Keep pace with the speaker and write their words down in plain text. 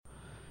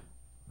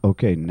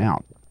Okay,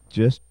 now,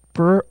 just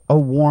for a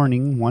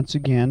warning, once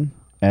again,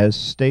 as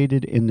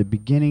stated in the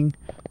beginning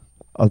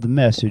of the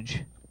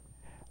message,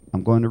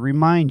 I'm going to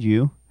remind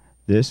you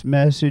this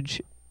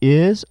message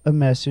is a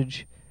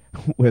message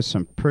with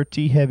some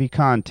pretty heavy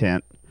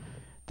content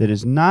that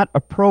is not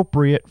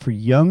appropriate for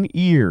young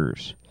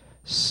ears.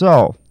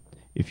 So,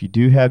 if you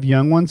do have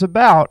young ones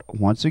about,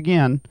 once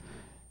again,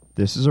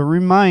 this is a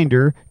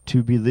reminder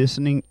to be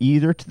listening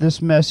either to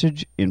this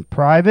message in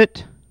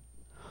private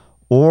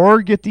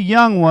or get the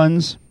young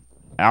ones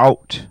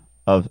out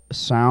of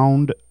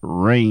sound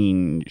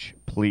range,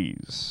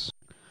 please.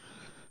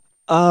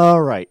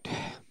 All right.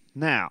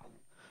 Now,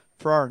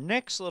 for our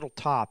next little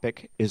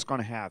topic is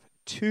going to have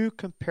two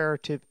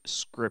comparative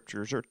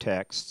scriptures or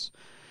texts,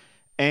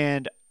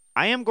 and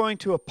I am going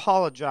to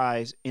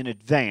apologize in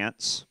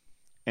advance.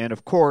 And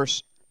of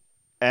course,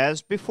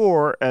 as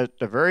before, at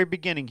the very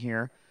beginning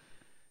here,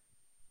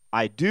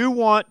 I do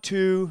want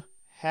to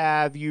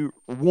have you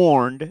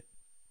warned.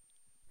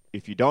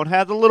 If you don't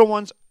have the little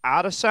ones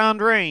out of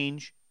sound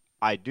range,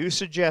 I do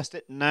suggest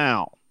it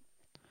now.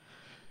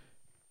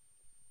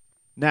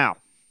 Now,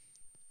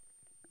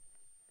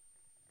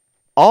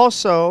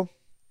 also,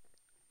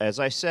 as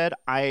I said,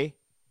 I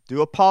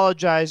do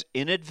apologize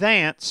in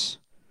advance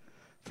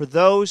for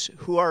those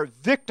who are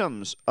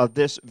victims of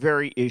this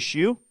very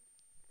issue.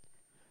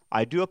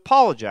 I do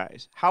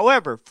apologize.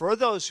 However, for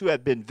those who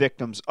have been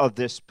victims of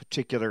this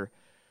particular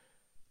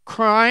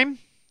crime,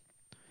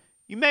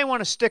 you may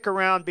want to stick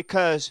around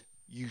because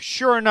you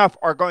sure enough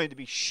are going to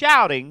be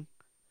shouting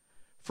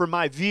for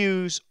my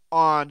views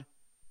on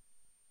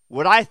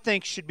what I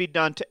think should be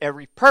done to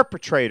every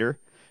perpetrator,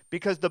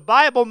 because the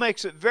Bible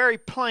makes it very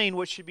plain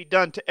what should be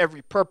done to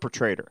every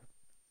perpetrator.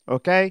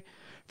 Okay?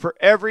 For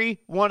every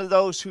one of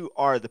those who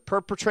are the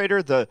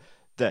perpetrator, the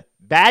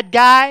bad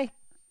guy,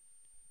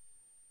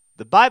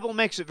 the Bible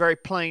makes it very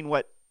plain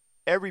what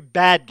every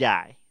bad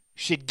guy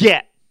should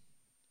get.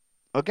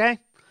 Okay?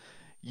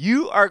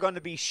 You are going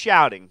to be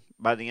shouting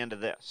by the end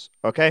of this.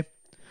 Okay?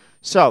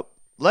 So,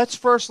 let's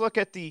first look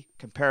at the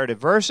comparative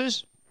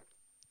verses.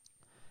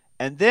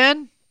 And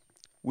then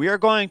we are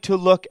going to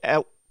look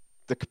at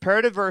the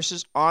comparative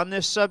verses on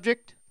this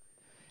subject.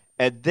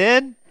 And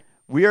then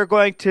we are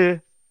going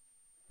to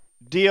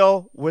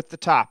deal with the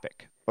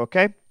topic.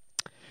 Okay?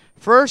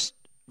 First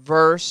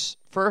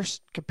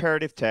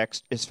comparative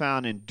text is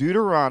found in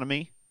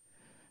Deuteronomy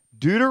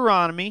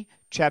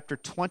chapter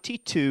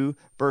 22,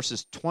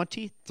 verses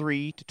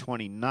 23 to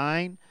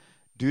 29.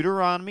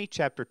 Deuteronomy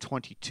chapter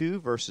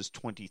 22, verses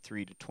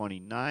 23 to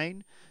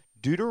 29.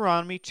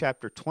 Deuteronomy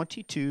chapter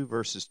 22,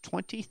 verses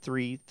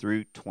 23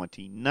 through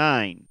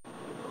 29.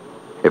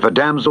 If a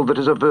damsel that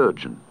is a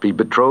virgin be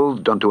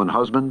betrothed unto an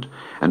husband,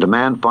 and a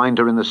man find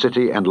her in the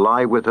city, and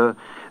lie with her,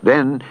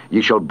 then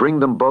ye shall bring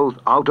them both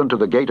out unto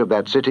the gate of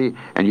that city,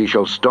 and ye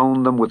shall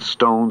stone them with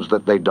stones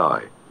that they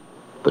die.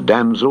 The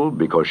damsel,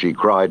 because she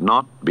cried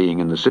not, being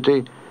in the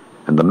city,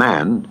 and the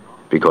man,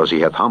 because he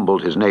hath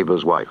humbled his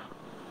neighbor's wife.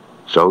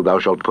 So thou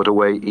shalt put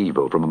away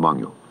evil from among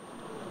you.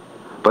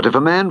 But if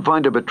a man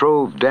find a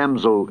betrothed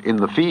damsel in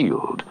the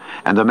field,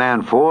 and the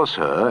man force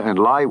her, and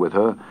lie with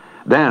her,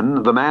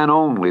 then the man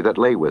only that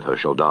lay with her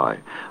shall die.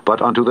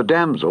 But unto the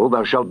damsel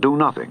thou shalt do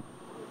nothing.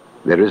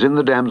 There is in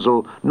the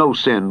damsel no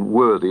sin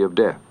worthy of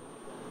death.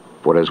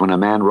 For as when a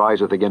man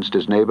riseth against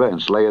his neighbor,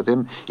 and slayeth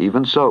him,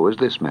 even so is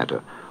this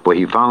matter. For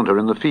he found her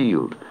in the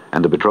field,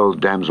 and the betrothed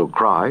damsel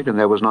cried, and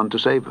there was none to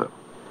save her.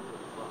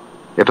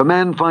 If a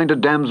man find a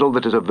damsel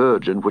that is a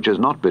virgin, which is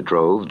not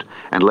betrothed,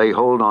 and lay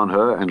hold on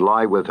her, and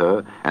lie with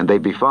her, and they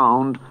be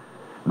found,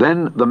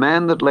 then the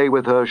man that lay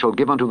with her shall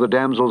give unto the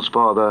damsel's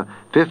father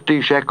 50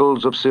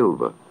 shekels of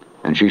silver,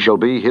 and she shall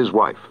be his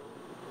wife.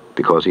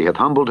 Because he hath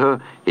humbled her,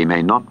 he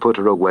may not put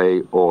her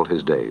away all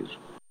his days.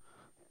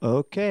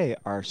 Okay,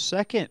 our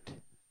second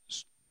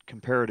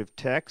comparative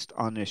text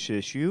on this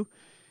issue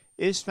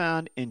is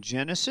found in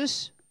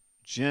Genesis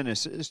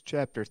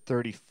chapter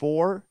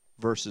 34,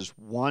 verses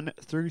 1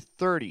 through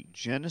 30.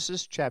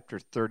 Genesis chapter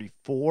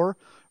 34,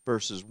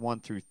 verses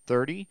 1 through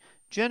 30.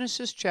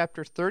 Genesis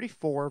chapter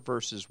 34,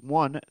 verses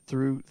 1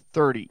 through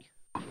 30.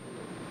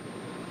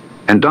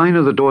 And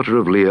Dinah the daughter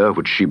of Leah,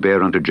 which she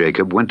bare unto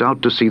Jacob, went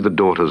out to see the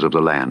daughters of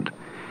the land.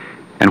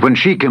 And when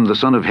Shechem the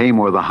son of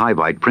Hamor the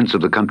Hivite, prince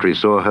of the country,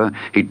 saw her,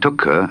 he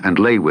took her, and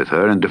lay with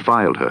her, and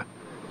defiled her.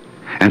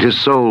 And his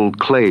soul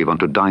clave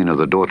unto Dinah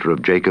the daughter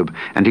of Jacob,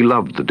 and he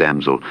loved the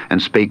damsel,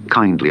 and spake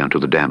kindly unto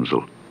the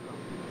damsel.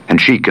 And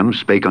Shechem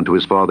spake unto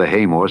his father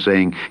Hamor,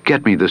 saying,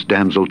 Get me this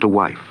damsel to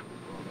wife.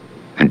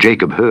 And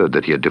Jacob heard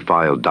that he had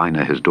defiled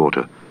Dinah his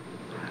daughter.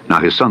 Now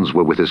his sons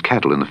were with his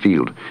cattle in the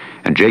field,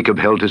 and Jacob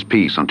held his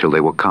peace until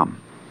they were come.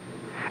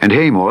 And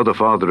Hamor the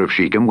father of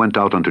Shechem went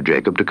out unto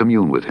Jacob to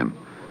commune with him.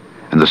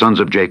 And the sons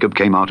of Jacob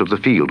came out of the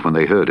field when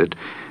they heard it,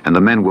 and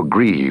the men were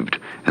grieved,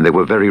 and they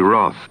were very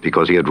wroth,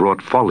 because he had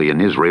wrought folly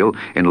in Israel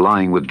in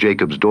lying with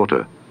Jacob's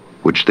daughter,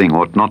 which thing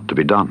ought not to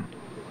be done.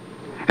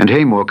 And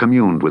Hamor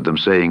communed with them,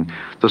 saying,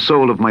 The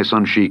soul of my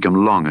son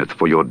Shechem longeth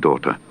for your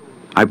daughter.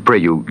 I pray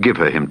you, give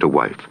her him to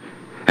wife.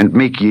 And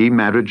make ye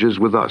marriages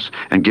with us,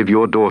 and give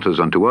your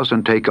daughters unto us,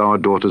 and take our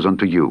daughters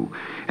unto you.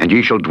 And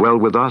ye shall dwell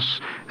with us,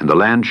 and the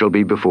land shall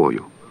be before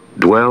you.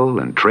 Dwell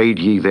and trade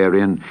ye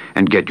therein,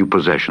 and get you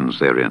possessions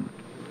therein.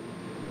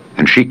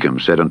 And Shechem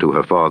said unto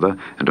her father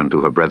and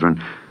unto her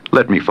brethren,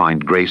 Let me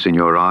find grace in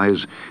your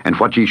eyes, and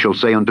what ye shall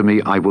say unto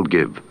me I will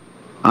give.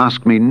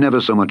 Ask me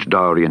never so much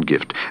dowry and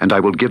gift, and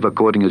I will give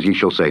according as ye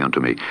shall say unto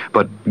me.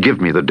 But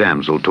give me the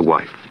damsel to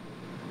wife.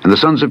 And the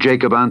sons of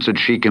Jacob answered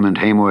Shechem and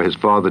Hamor his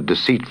father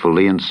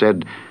deceitfully, and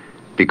said,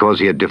 Because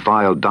he had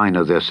defiled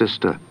Dinah their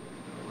sister.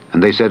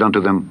 And they said unto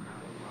them,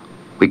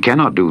 We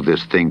cannot do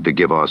this thing to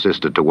give our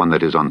sister to one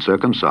that is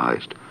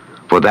uncircumcised,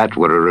 for that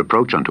were a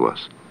reproach unto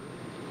us.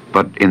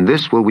 But in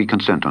this will we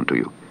consent unto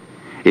you.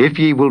 If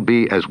ye will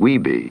be as we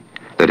be,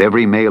 that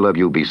every male of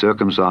you be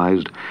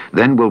circumcised,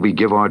 then will we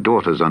give our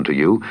daughters unto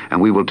you, and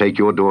we will take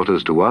your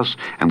daughters to us,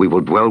 and we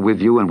will dwell with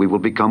you, and we will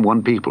become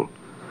one people.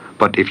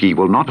 But if ye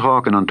will not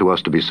hearken unto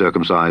us to be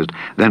circumcised,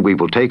 then we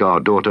will take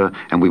our daughter,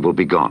 and we will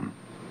be gone.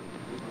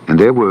 And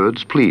their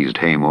words pleased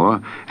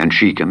Hamor, and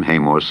Shechem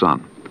Hamor's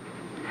son.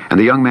 And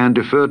the young man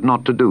deferred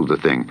not to do the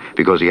thing,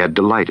 because he had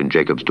delight in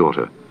Jacob's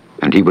daughter,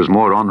 and he was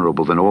more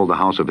honorable than all the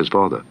house of his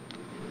father.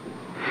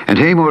 And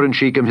Hamor and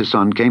Shechem his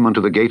son came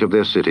unto the gate of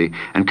their city,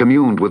 and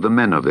communed with the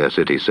men of their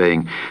city,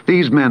 saying,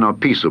 These men are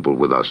peaceable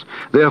with us,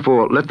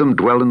 therefore let them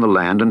dwell in the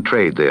land and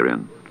trade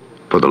therein.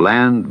 For the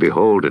land,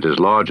 behold, it is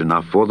large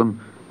enough for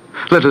them.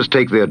 Let us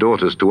take their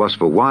daughters to us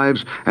for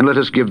wives, and let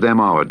us give them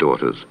our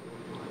daughters.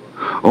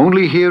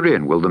 Only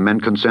herein will the men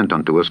consent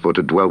unto us for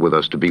to dwell with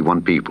us to be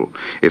one people,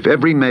 if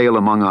every male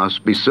among us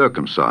be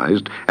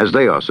circumcised, as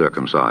they are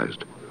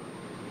circumcised.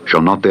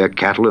 Shall not their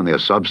cattle and their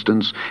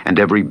substance, and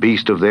every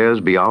beast of theirs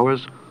be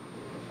ours?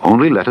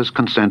 Only let us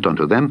consent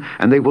unto them,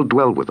 and they will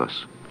dwell with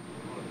us.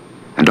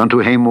 And unto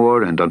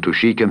Hamor and unto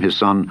Shechem his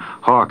son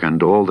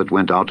hearkened all that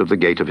went out of the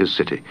gate of his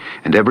city,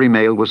 and every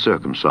male was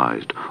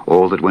circumcised,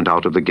 all that went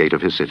out of the gate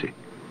of his city.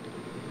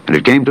 And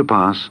it came to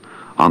pass,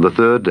 on the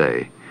third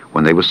day,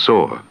 when they were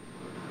sore,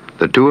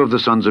 the two of the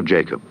sons of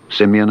Jacob,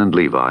 Simeon and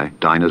Levi,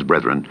 Dinah's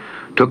brethren,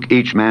 took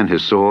each man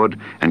his sword,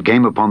 and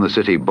came upon the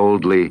city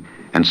boldly,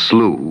 and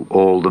slew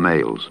all the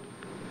males.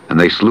 And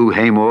they slew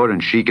Hamor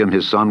and Shechem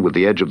his son with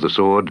the edge of the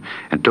sword,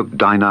 and took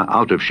Dinah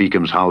out of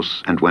Shechem's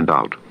house, and went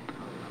out.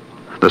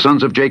 The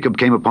sons of Jacob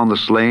came upon the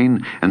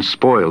slain, and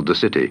spoiled the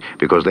city,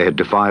 because they had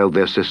defiled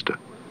their sister.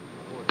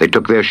 They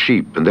took their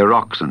sheep, and their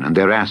oxen, and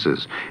their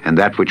asses, and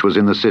that which was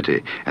in the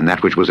city, and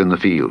that which was in the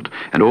field,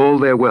 and all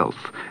their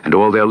wealth, and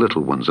all their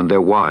little ones, and their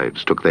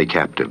wives took they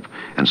captive,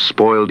 and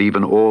spoiled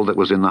even all that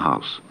was in the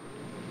house.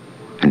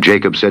 And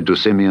Jacob said to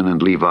Simeon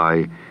and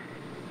Levi,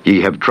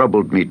 Ye have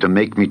troubled me to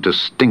make me to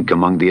stink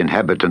among the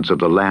inhabitants of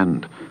the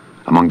land,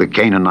 among the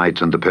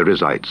Canaanites and the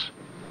Perizzites.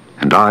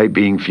 And I,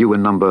 being few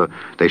in number,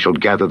 they shall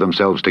gather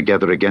themselves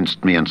together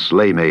against me and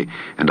slay me,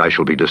 and I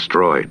shall be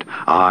destroyed,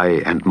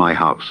 I and my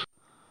house.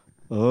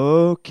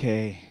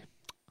 Okay.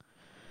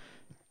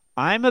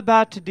 I'm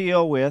about to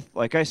deal with,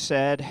 like I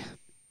said,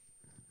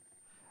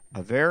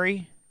 a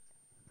very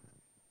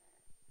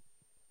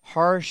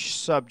harsh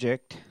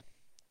subject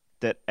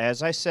that,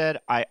 as I said,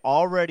 I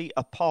already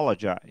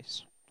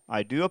apologize.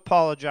 I do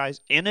apologize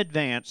in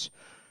advance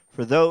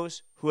for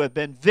those who have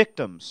been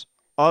victims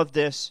of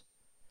this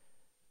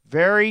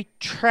very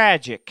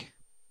tragic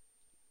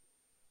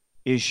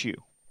issue.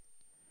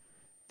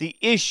 The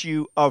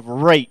issue of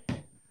rape.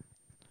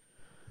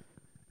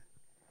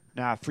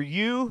 Now, for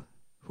you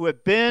who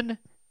have been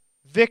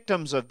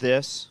victims of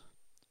this,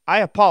 I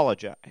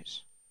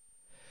apologize.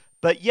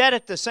 But yet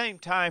at the same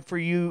time, for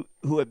you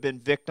who have been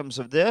victims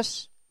of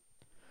this,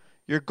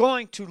 you're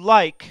going to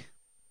like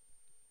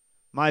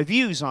my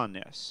views on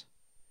this.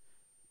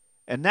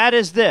 And that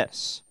is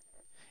this.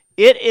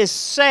 It is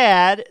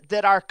sad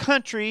that our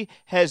country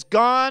has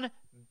gone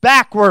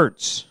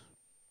backwards.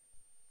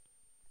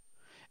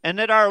 And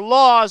that our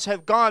laws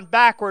have gone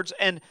backwards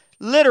and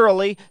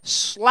literally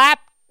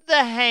slapped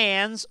the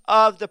hands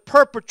of the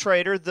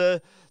perpetrator,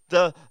 the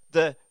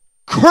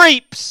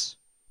creeps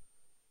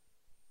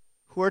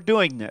who are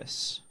doing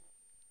this.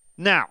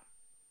 Now,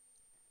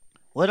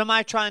 what am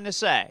I trying to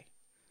say?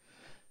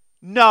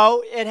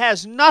 No, it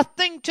has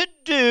nothing to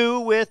do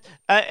with,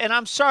 and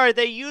I'm sorry,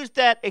 they used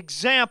that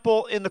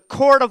example in the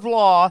court of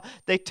law.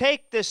 They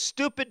take this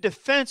stupid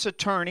defense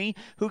attorney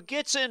who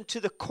gets into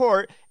the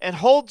court and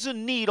holds a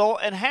needle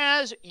and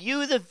has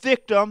you, the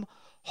victim,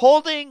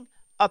 holding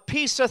a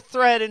piece of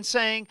thread and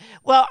saying,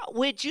 well,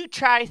 would you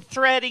try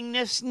threading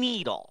this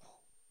needle?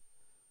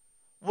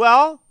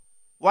 Well,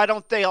 why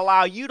don't they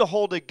allow you to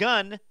hold a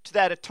gun to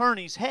that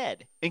attorney's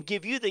head and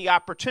give you the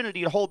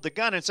opportunity to hold the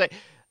gun and say,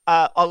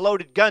 a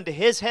loaded gun to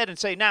his head and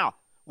say, now,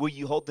 will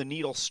you hold the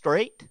needle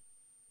straight?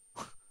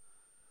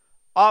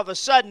 All of a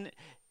sudden,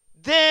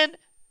 then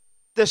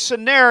the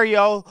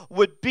scenario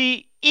would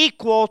be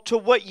equal to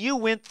what you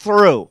went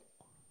through.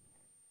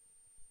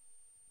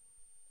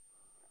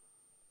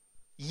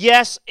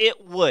 Yes,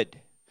 it would.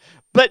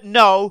 But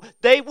no,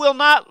 they will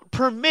not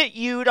permit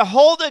you to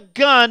hold a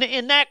gun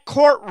in that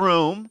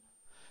courtroom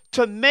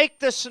to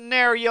make the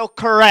scenario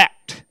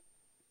correct.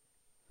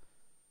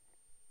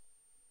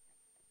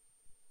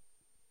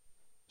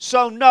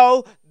 So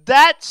no,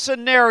 that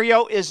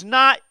scenario is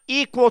not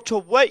equal to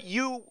what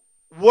you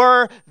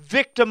were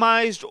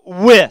victimized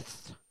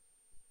with.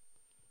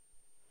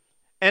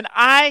 And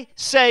I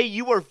say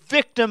you were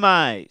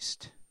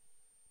victimized.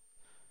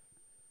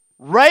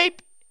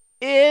 Rape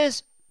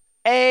is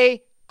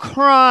a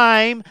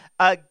crime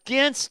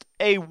against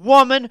a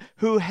woman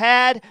who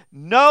had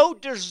no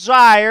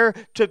desire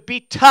to be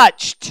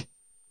touched.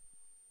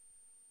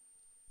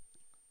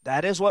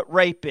 That is what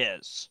rape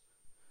is.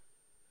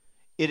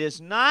 It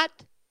is not,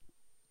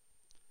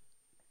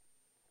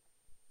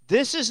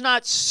 this is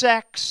not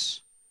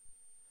sex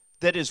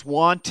that is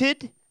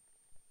wanted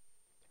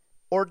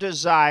or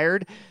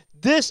desired.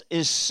 This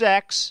is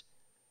sex,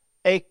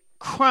 a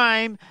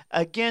crime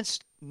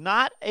against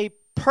not a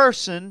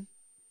person.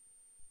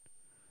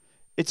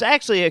 It's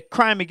actually a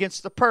crime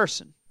against the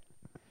person.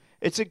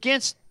 It's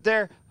against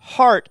their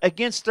heart,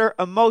 against their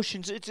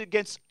emotions. It's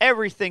against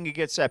everything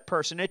against that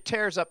person. It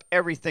tears up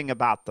everything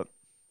about them.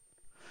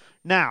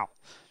 Now,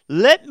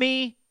 let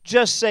me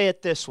just say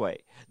it this way.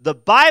 The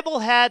Bible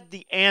had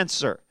the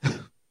answer.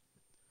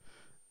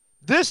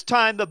 This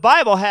time, the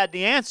Bible had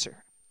the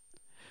answer.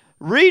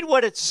 Read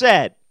what it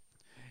said.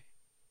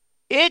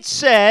 It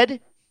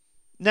said,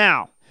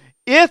 now,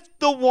 if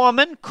the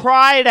woman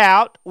cried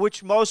out,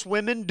 which most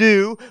women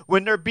do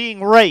when they're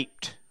being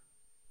raped,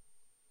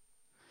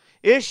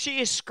 if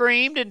she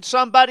screamed and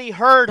somebody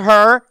heard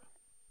her,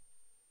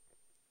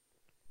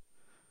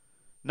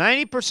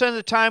 90% of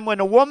the time when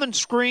a woman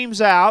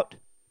screams out,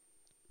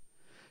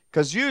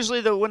 because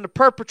usually when the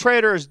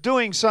perpetrator is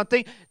doing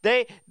something,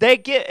 they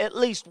get at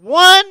least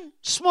one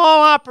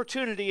small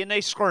opportunity and they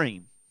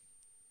scream.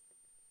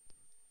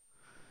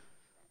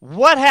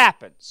 What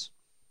happens?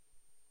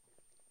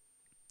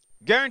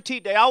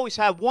 Guaranteed they always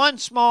have one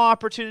small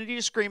opportunity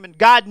to scream, and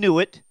God knew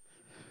it.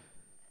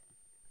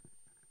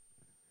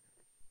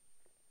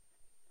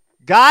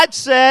 God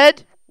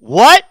said,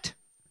 what?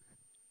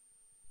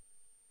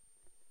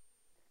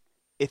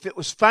 If it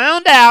was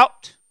found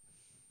out,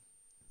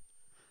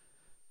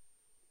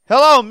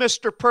 hello,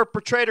 Mr.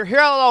 Perpetrator,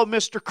 hello,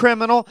 Mr.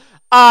 Criminal,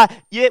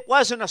 it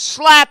wasn't a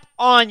slap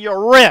on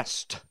your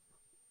wrist.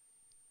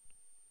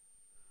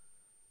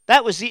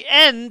 That was the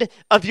end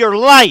of your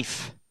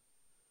life.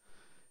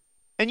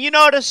 And you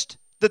noticed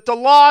that the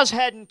laws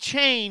hadn't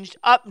changed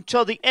up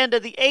until the end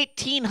of the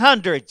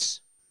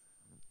 1800s.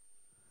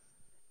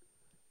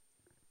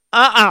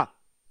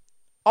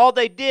 All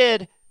they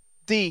did,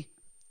 the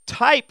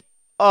type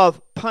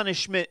of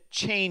punishment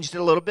changed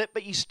a little bit,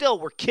 but you still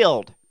were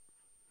killed.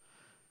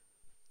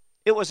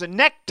 It was a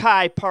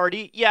necktie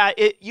party. Yeah,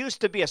 it used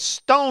to be a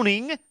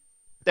stoning.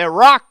 They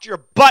rocked your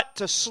butt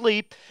to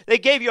sleep. They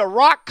gave you a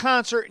rock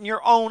concert in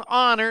your own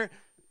honor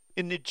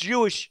in the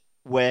Jewish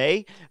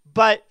way.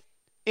 But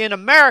in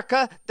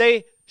America,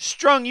 they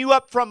strung you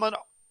up from a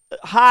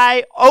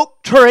high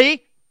oak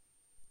tree,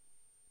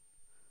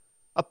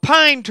 a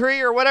pine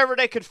tree, or whatever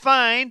they could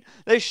find.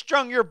 They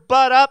strung your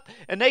butt up,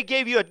 and they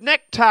gave you a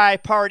necktie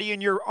party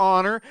in your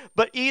honor.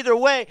 But either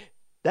way,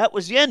 that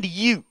was the end of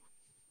you.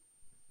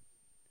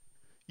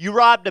 You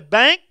robbed a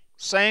bank,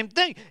 same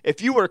thing.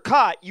 If you were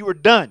caught, you were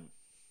done.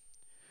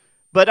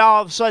 But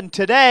all of a sudden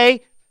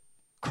today,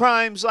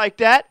 crimes like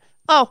that,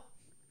 oh,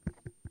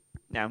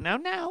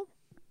 now.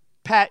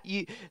 Pat,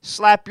 you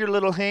slap your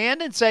little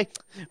hand and say,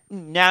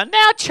 now,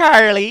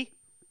 Charlie.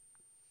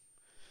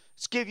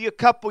 Let's give you a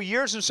couple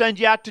years and send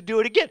you out to do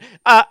it again.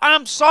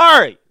 I'm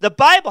sorry. The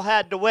Bible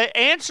had to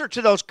answer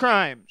to those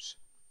crimes.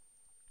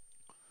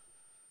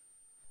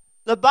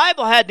 The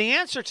Bible had the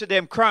answer to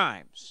them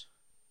crimes.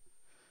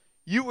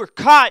 You were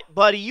caught,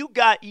 buddy. You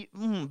got,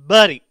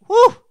 buddy.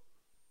 Whew.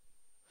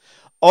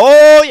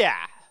 Oh,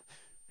 yeah.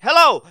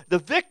 Hello. The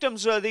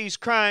victims of these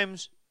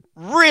crimes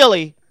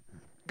really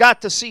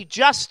got to see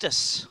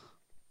justice.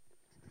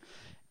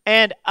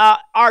 And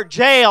our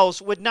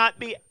jails would not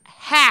be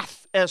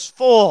half as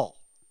full.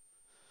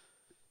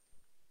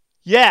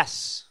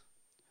 Yes.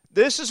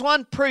 This is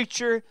one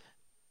preacher.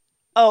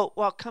 Oh,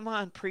 well, come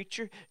on,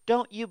 preacher.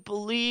 Don't you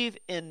believe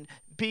in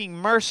being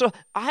merciful?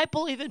 I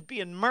believe in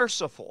being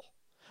merciful.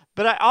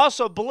 But I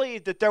also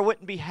believe that there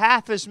wouldn't be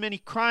half as many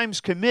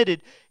crimes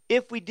committed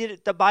if we did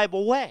it the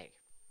Bible way.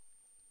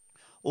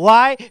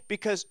 Why?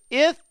 Because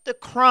if the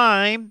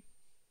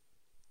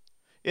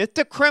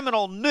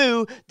criminal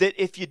knew that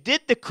if you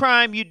did the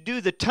crime, you'd do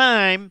the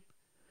time,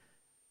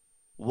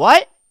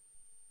 what?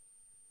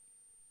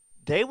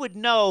 They would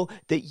know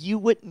that you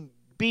wouldn't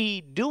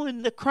be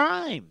doing the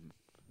crime.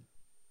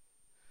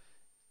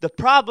 The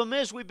problem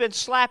is we've been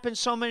slapping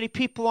so many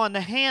people on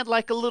the hand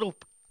like a little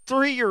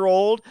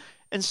 3-year-old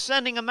and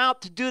sending them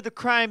out to do the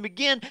crime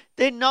again.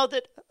 They know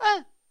that,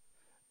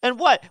 and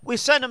what? We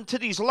send them to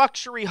these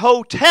luxury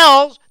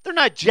hotels. They're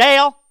not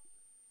jail.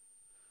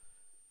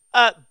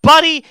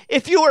 Buddy,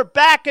 if you were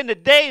back in the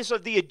days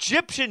of the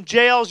Egyptian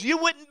jails, you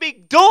wouldn't be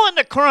doing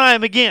the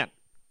crime again.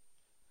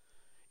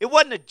 It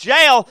wasn't a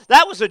jail.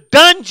 That was a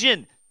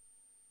dungeon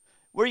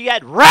where you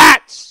had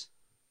rats,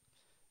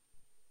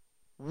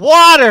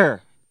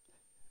 water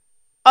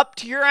up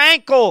to your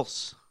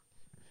ankles.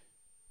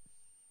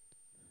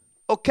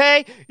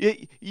 Okay?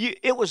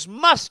 It was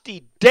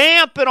musty,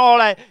 damp, and all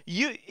that.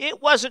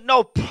 It wasn't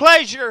no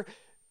pleasure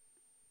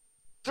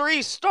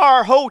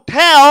 3-star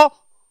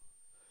hotel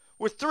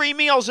with 3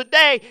 meals a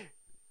day.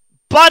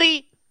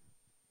 Buddy,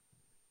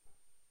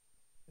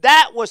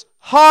 that was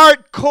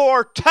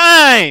hardcore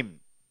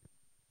time.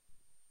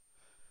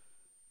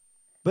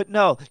 But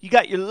no, you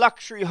got your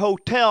luxury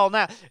hotel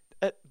now.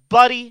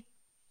 Buddy,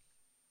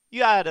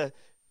 you got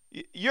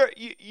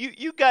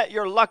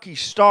your lucky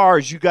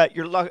stars. You got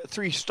your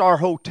 3-star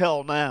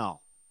hotel now.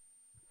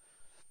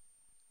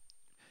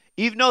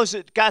 Even those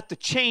that got the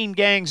chain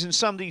gangs in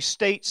some of these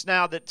states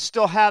now that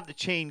still have the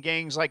chain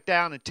gangs, like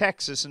down in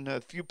Texas and a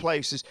few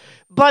places.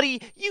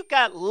 Buddy, you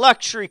got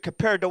luxury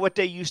compared to what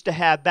they used to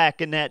have back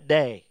in that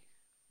day.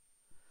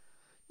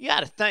 You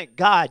got to thank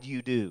God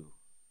you do.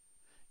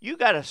 You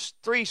got a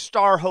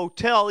 3-star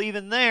hotel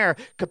even there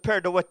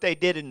compared to what they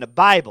did in the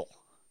Bible.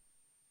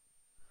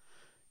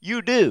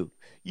 You do.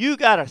 You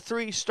got a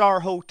 3-star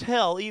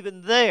hotel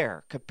even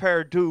there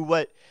compared to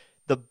what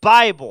the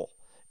Bible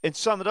and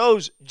some of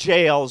those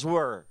jails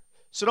were.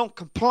 So don't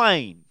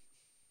complain.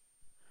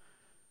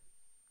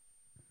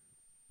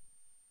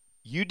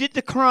 You did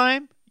the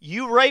crime.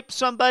 You raped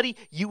somebody.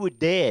 You were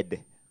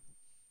dead.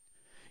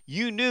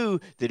 You knew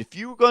that if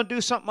you were going to do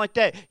something like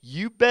that,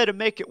 you better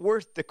make it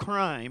worth the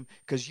crime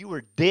because you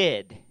were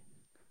dead.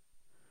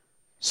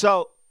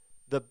 So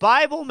the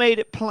Bible made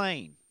it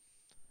plain.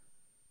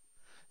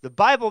 The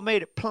Bible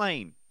made it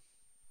plain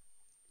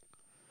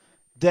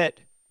that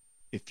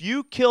if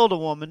you killed a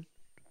woman,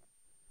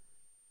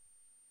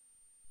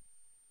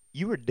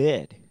 you were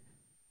dead.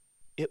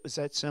 It was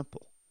that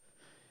simple.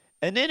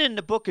 And then in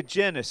the book of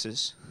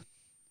Genesis,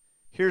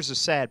 here's the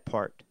sad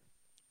part.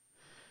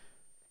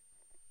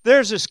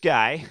 There's this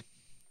guy.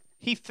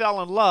 He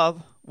fell in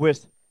love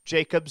with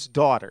Jacob's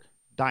daughter,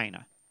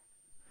 Dinah.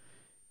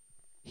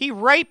 He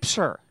rapes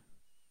her,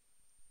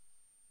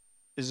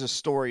 as the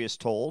story is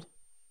told.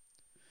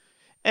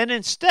 And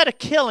instead of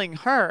killing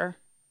her,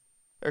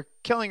 or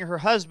killing her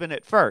husband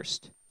at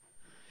first,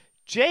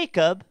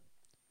 Jacob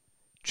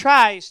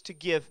tries to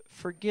give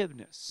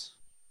forgiveness.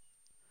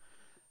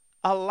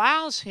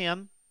 Allows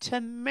him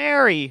to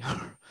marry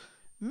her.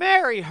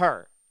 Marry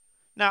her.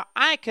 Now,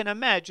 I can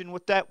imagine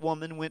what that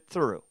woman went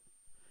through.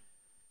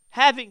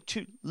 Having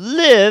to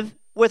live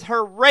with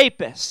her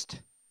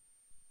rapist.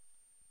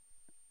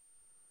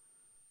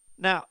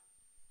 Now,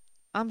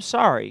 I'm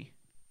sorry.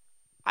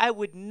 I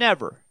would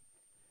never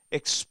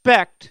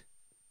expect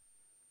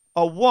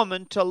a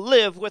woman to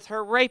live with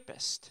her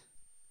rapist.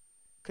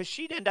 Because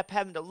she'd end up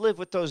having to live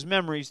with those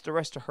memories the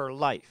rest of her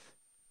life.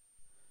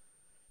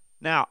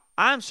 Now,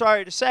 I'm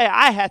sorry to say,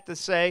 I have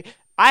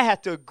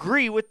to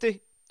agree with the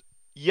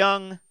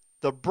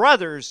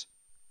brothers,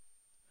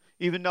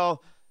 even though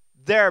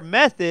their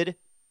method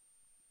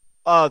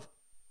of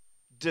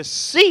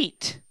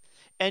deceit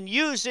and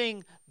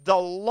using the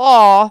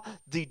law,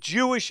 the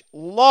Jewish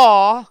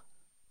law,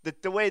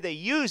 that the way they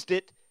used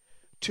it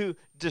to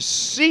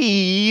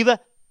deceive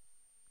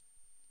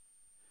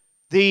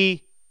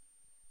the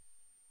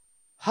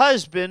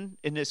husband,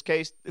 in this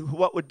case,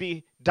 what would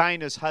be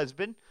Dinah's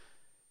husband,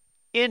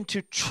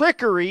 into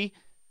trickery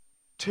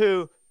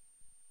to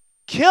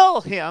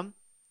kill him,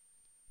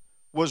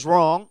 was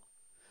wrong.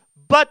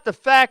 But the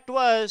fact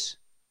was,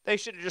 they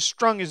should have just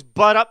strung his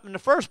butt up in the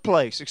first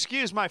place.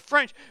 Excuse my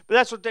French, but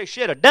that's what they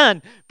should have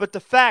done. But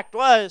the fact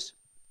was,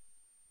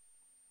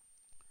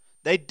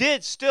 they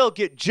did still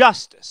get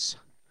justice.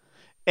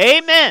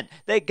 Amen.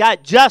 They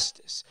got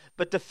justice.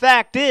 But the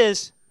fact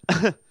is,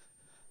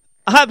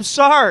 I'm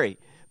sorry,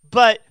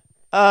 but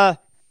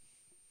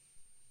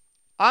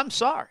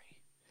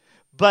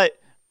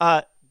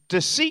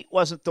deceit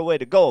wasn't the way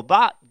to go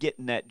about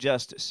getting that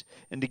justice.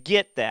 And to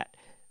get that,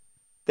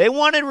 they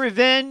wanted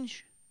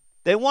revenge.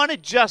 They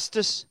wanted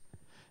justice.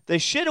 They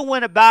should have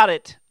went about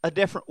it a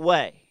different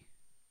way.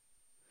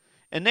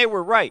 And they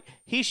were right.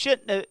 They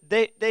shouldn't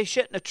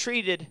have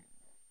treated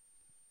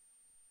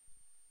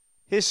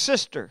his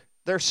sister,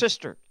 their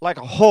sister, like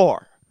a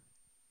whore.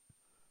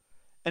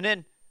 And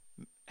then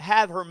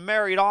have her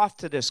married off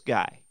to this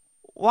guy.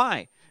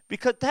 Why?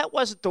 Because that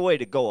wasn't the way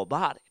to go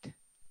about it.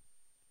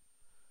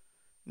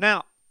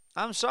 Now,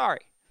 I'm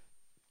sorry.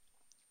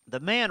 The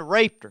man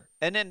raped her,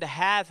 and then to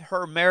have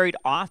her married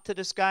off to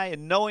this guy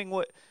and knowing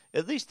what,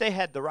 at least they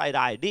had the right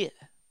idea.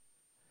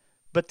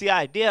 But the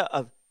idea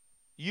of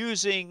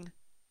using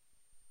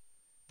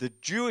the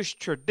Jewish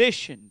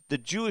tradition, the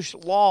Jewish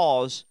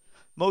laws,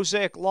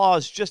 Mosaic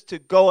laws, just to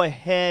go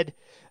ahead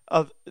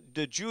of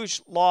the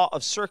Jewish law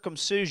of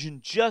circumcision,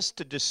 just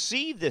to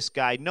deceive this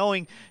guy,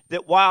 knowing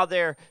that while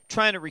they're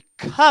trying to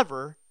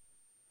recover,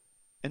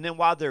 and then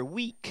while they're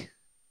weak,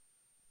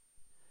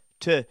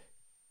 to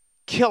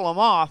kill them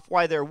off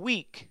while they're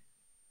weak,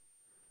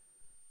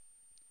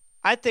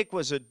 I think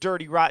was a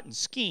dirty, rotten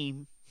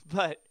scheme,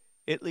 but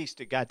at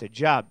least it got the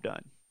job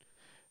done.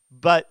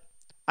 But,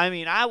 I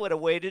mean, I would have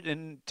waited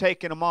and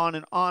taken them on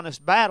an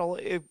honest battle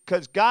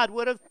because God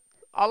would have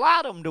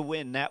allowed them to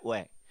win that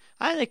way.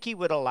 I think he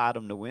would have allowed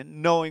them to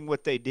win, knowing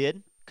what they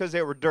did, because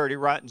they were dirty,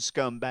 rotten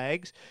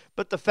scumbags.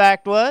 But the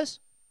fact was,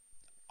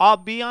 I'll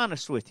be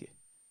honest with you,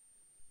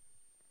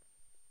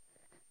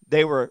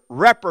 they were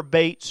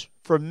reprobates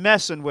for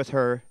messing with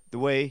her the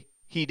way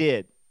he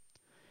did.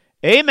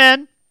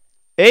 Amen,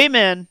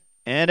 amen,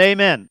 and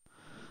amen.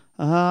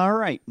 All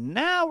right,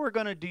 now we're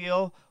going to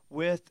deal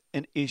with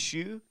an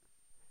issue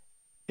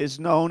is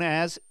known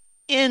as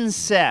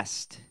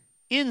incest.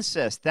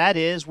 Incest, that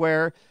is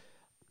where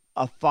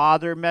a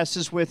father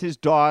messes with his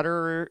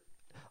daughter,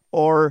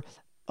 or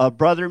a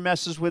brother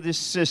messes with his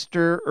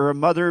sister, or a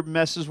mother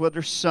messes with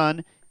her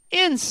son.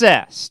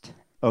 Incest,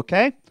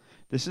 okay?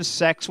 This is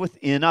sex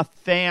within a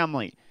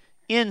family.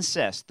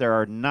 Incest. There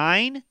are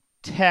 9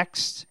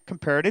 texts,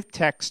 comparative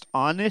texts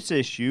on this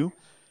issue.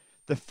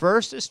 The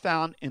first is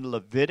found in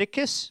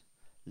Leviticus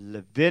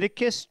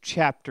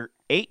chapter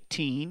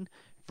 18,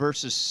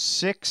 verses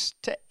 6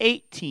 to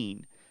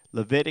 18.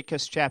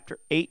 Leviticus chapter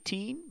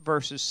 18,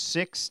 verses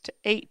 6 to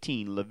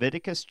 18.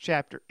 Leviticus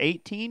chapter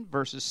 18,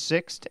 verses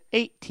 6 to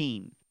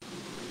 18.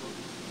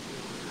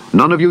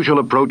 None of you shall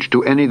approach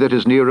to any that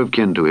is near of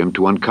kin to him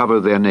to uncover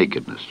their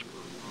nakedness.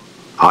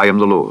 I am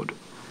the Lord.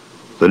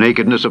 The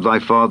nakedness of thy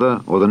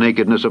father or the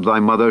nakedness of thy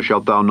mother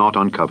shalt thou not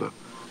uncover.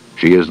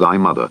 She is thy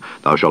mother.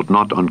 Thou shalt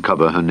not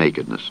uncover her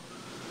nakedness.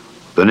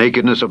 The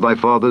nakedness of thy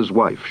father's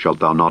wife shalt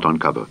thou not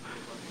uncover.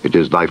 It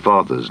is thy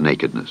father's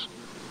nakedness.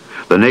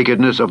 The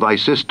nakedness of thy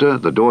sister,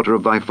 the daughter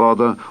of thy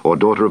father, or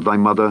daughter of thy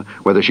mother,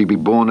 whether she be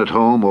born at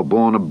home or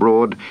born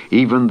abroad,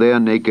 even their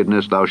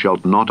nakedness thou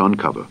shalt not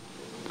uncover.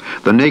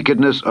 The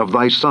nakedness of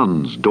thy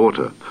son's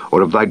daughter,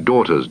 or of thy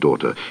daughter's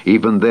daughter,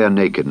 even their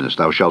nakedness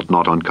thou shalt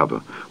not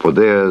uncover, for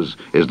theirs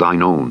is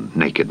thine own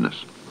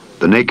nakedness.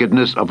 The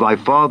nakedness of thy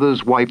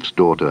father's wife's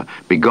daughter,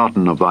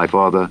 begotten of thy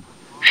father,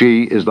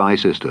 she is thy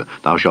sister.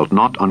 Thou shalt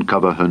not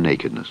uncover her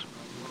nakedness.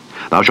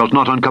 Thou shalt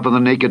not uncover the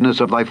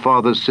nakedness of thy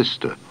father's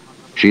sister.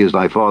 She is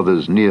thy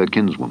father's near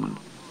kinswoman.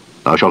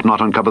 Thou shalt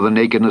not uncover the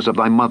nakedness of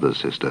thy mother's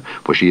sister,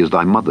 for she is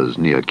thy mother's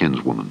near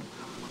kinswoman.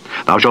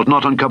 Thou shalt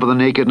not uncover the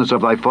nakedness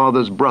of thy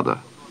father's brother.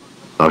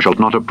 Thou shalt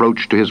not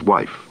approach to his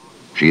wife.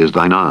 She is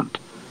thine aunt.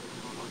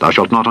 Thou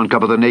shalt not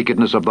uncover the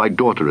nakedness of thy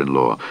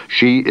daughter-in-law.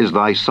 She is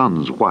thy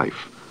son's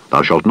wife.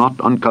 Thou shalt not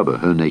uncover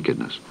her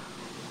nakedness.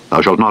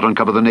 Thou shalt not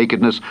uncover the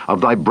nakedness of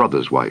thy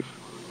brother's wife.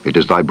 It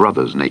is thy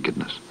brother's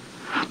nakedness.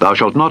 Thou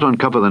shalt not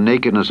uncover the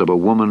nakedness of a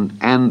woman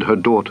and her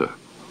daughter.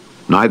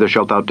 Neither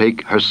shalt thou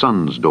take her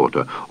son's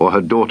daughter or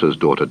her daughter's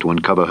daughter to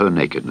uncover her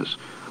nakedness,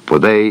 for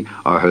they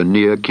are her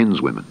near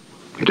kinswomen.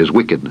 It is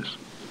wickedness.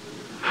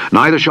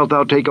 Neither shalt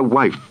thou take a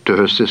wife to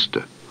her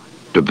sister,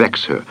 to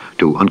vex her,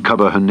 to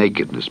uncover her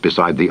nakedness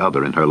beside the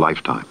other in her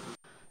lifetime.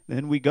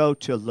 Then we go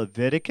to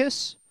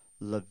Leviticus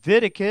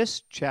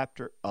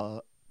chapter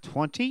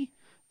 20,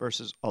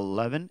 verses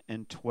 11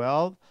 and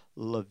 12.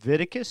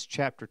 Leviticus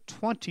chapter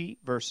 20,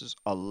 verses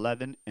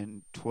 11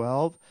 and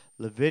 12.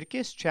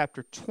 Leviticus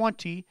chapter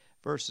 20,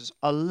 verses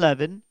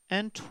 11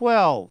 and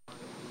 12.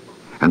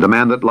 And the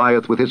man that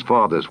lieth with his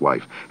father's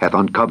wife hath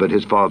uncovered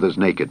his father's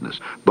nakedness.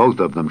 Both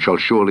of them shall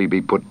surely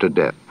be put to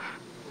death.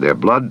 Their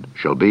blood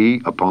shall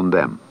be upon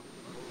them.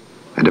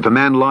 And if a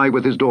man lie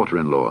with his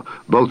daughter-in-law,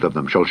 both of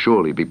them shall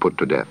surely be put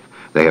to death.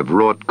 They have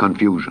wrought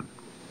confusion.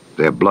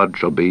 Their blood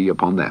shall be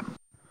upon them.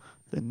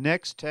 The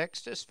next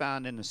text is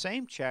found in the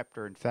same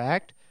chapter, in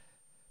fact.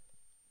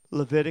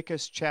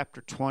 Leviticus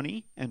chapter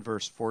 20 and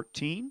verse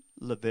 14.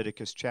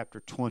 Leviticus chapter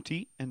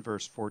 20 and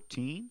verse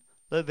 14.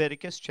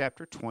 Leviticus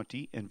chapter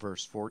 20 and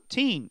verse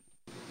 14.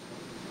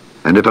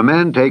 And if a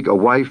man take a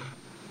wife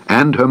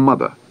and her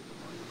mother,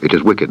 it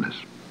is wickedness.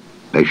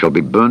 They shall be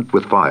burnt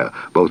with fire,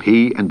 both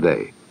he and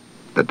they,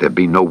 that there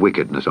be no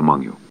wickedness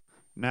among you.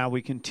 Now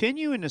we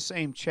continue in the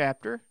same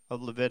chapter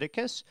of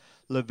Leviticus,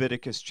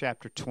 Leviticus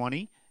chapter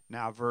 20,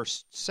 now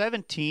verse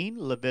 17,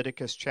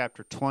 Leviticus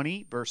chapter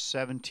 20, verse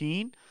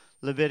 17,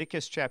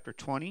 Leviticus chapter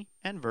 20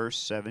 and verse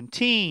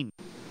 17.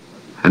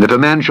 And if a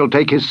man shall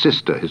take his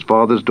sister, his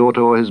father's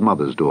daughter or his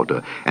mother's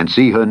daughter, and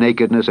see her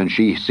nakedness, and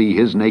she see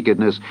his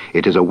nakedness,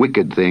 it is a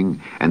wicked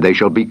thing, and they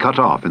shall be cut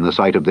off in the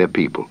sight of their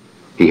people.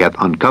 He hath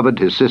uncovered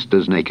his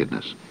sister's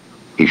nakedness.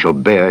 He shall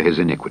bear his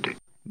iniquity.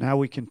 Now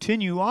we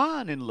continue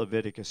on in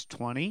Leviticus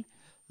 20,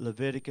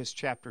 Leviticus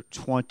chapter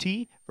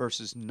 20,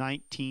 verses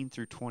 19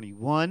 through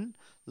 21,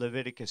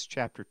 Leviticus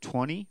chapter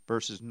 20,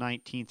 verses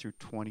 19 through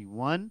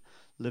 21,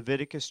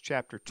 Leviticus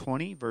chapter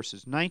 20,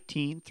 verses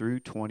 19 through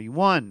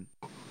 21.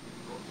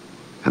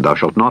 And thou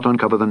shalt not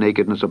uncover the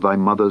nakedness of thy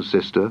mother's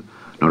sister,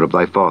 nor of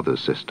thy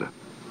father's sister,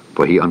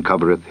 for he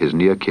uncovereth his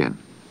near kin.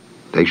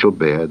 They shall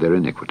bear their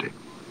iniquity.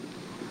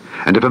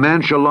 And if a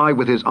man shall lie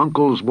with his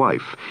uncle's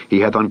wife, he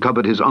hath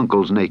uncovered his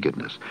uncle's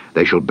nakedness.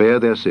 They shall bear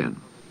their sin.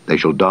 They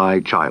shall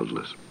die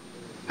childless.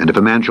 And if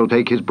a man shall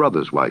take his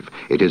brother's wife,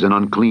 it is an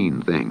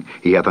unclean thing.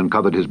 He hath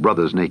uncovered his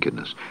brother's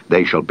nakedness.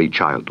 They shall be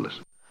childless.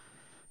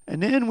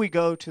 And then we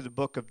go to the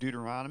book of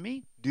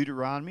Deuteronomy,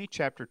 Deuteronomy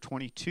chapter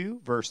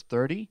 22, verse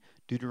 30,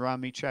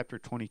 Deuteronomy chapter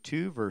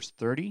 22, verse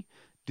 30,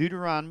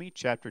 Deuteronomy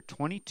chapter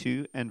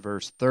 22 and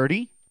verse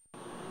 30.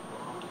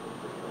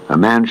 A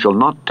man shall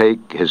not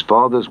take his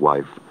father's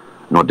wife,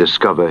 nor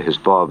discover his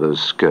father's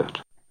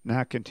skirt.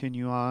 Now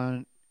continue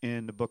on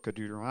in the book of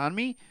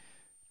Deuteronomy.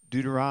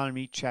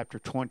 Deuteronomy chapter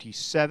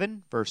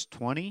 27, verse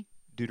 20.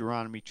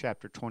 Deuteronomy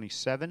chapter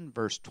 27,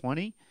 verse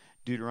 20.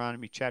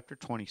 Deuteronomy chapter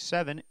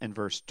 27 and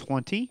verse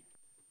 20.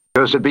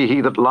 Cursed be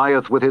he that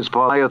lieth with his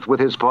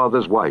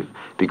father's wife,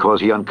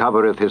 because he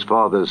uncovereth his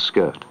father's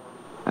skirt.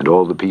 And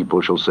all the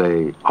people shall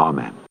say,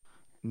 Amen.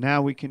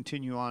 Now we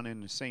continue on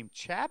in the same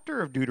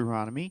chapter of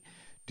Deuteronomy.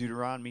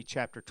 Deuteronomy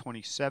chapter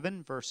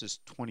 27, verses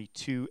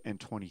 22 and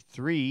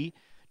 23.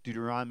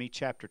 Deuteronomy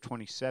chapter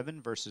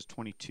 27, verses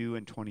 22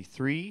 and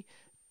 23.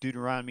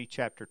 Deuteronomy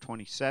chapter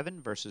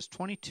 27, verses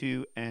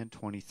 22 and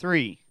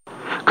 23.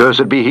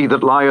 Cursed be he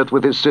that lieth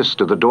with his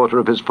sister, the daughter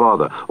of his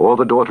father, or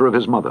the daughter of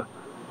his mother.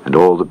 And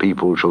all the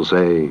people shall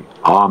say,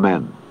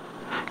 Amen.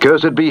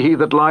 Cursed be he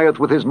that lieth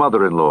with his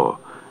mother-in-law.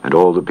 And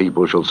all the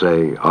people shall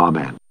say,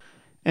 Amen.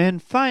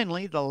 And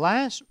finally, the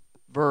last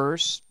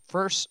verse,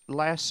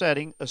 last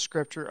setting of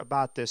Scripture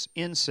about this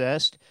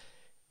incest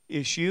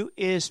issue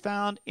is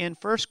found in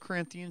 1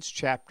 Corinthians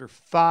chapter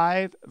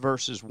 5,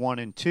 verses 1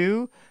 and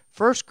 2.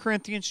 1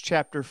 Corinthians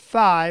chapter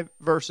 5,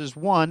 verses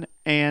 1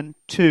 and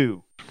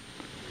 2.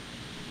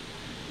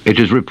 It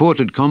is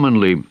reported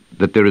commonly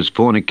that there is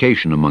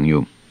fornication among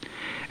you,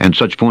 and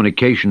such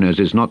fornication as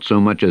is not so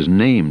much as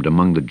named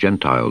among the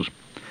Gentiles,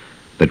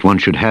 that one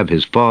should have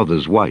his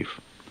father's wife.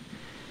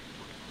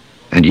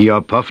 And ye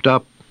are puffed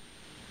up,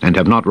 and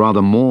have not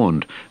rather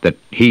mourned that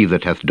he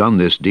that hath done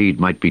this deed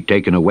might be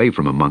taken away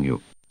from among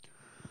you.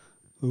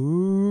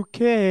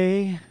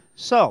 Okay,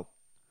 so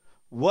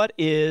what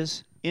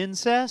is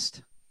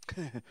incest?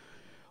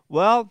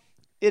 Well,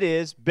 it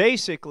is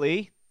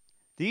basically,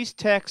 these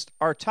texts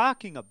are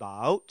talking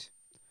about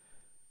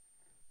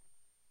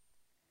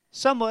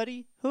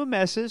somebody who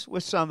messes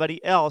with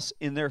somebody else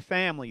in their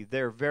family,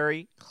 their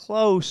very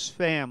close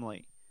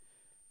family.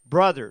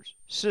 Brothers,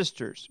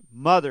 sisters,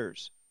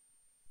 mothers,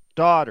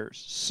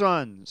 daughters,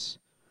 sons,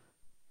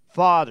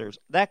 fathers,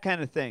 that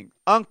kind of thing.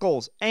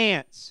 Uncles,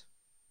 aunts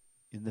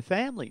in the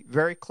family,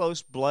 very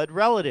close blood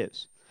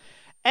relatives.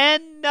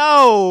 And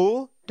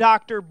no,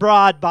 Dr.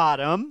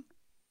 Broadbottom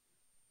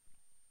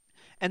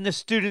and the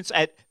students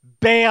at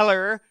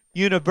Baylor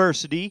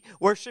University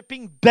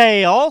worshiping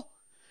Baal,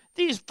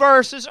 these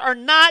verses are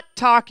not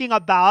talking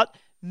about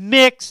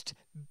mixed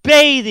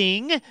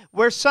bathing,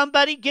 where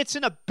somebody gets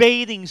in a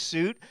bathing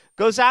suit,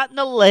 goes out in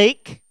the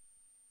lake,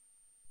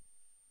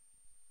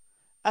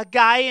 a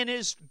guy in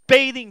his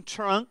bathing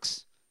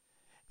trunks,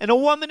 and a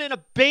woman in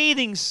a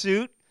bathing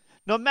suit,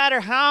 no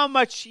matter how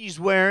much she's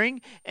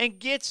wearing, and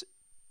gets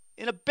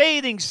in a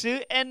bathing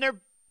suit, and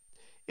they're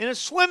in a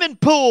swimming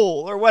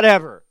pool or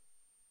whatever.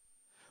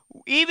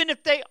 Even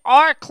if they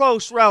are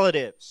close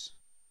relatives,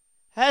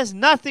 has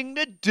nothing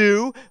to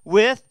do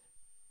with,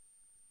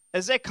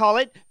 as they call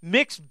it,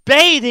 mixed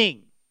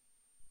bathing.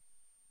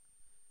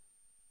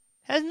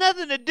 Has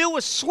nothing to do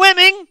with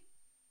swimming.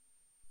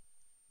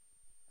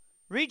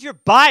 Read your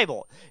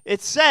Bible.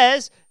 It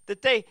says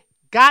that they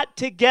got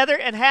together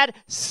and had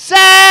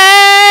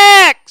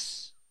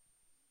sex.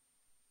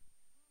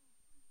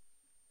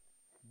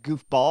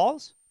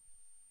 Goofballs.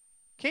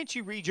 Can't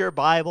you read your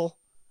Bible?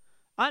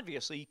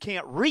 Obviously, you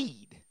can't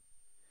read.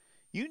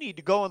 You need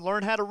to go and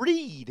learn how to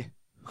read.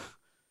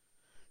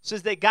 It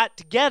says they got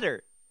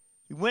together.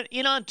 They went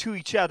in onto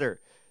each other.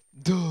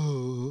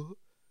 Duh.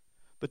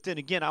 But then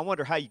again, I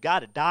wonder how you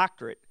got a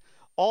doctorate.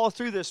 All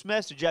through this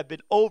message, I've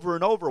been over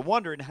and over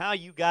wondering how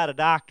you got a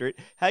doctorate,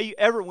 how you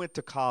ever went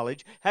to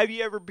college, how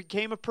you ever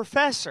became a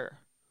professor.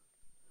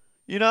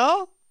 You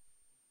know?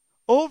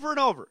 Over and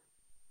over.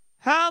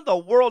 How in the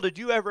world did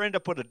you ever end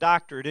up with a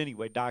doctorate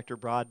anyway, Dr.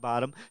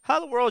 Broadbottom? How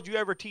in the world did you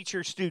ever teach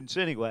your students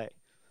anyway?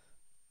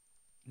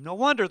 No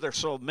wonder they're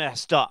so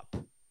messed up.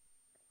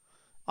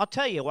 I'll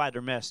tell you why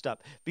they're messed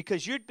up.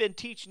 Because you'd been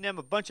teaching them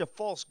a bunch of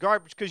false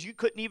garbage because you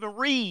couldn't even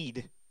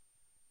read.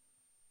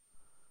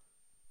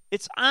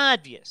 It's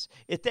obvious.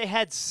 If they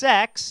had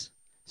sex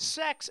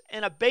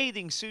and a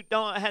bathing suit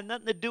had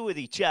nothing to do with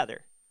each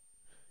other.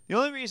 The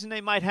only reason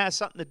they might have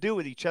something to do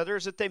with each other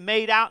is that they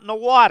made out in the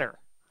water.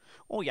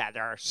 Oh, yeah,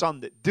 there are some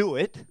that do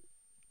it.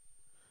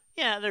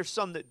 Yeah, there's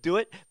some that do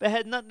it, but it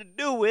has nothing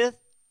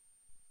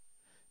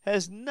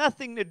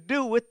to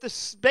do with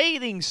the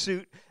bathing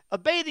suit. A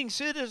bathing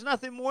suit is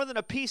nothing more than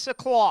a piece of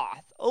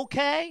cloth,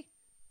 okay?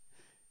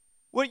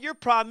 What your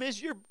problem is,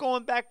 you're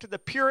going back to the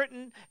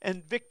Puritan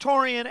and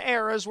Victorian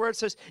eras where it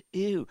says,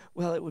 ew,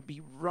 well, it would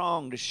be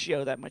wrong to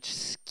show that much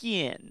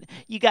skin.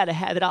 You got to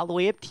have it all the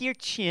way up to your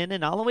chin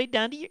and all the way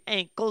down to your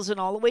ankles and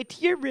all the way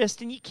to your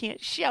wrist, and you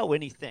can't show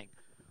anything.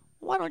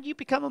 Why don't you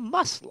become a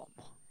Muslim?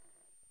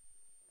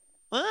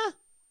 Huh?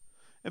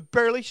 And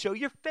barely show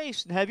your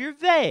face and have your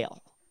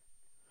veil.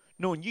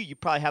 Knowing you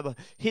probably have a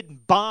hidden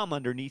bomb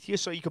underneath you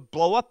so you can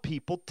blow up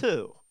people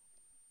too.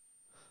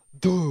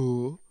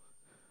 Duh.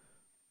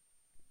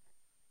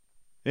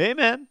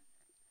 Amen.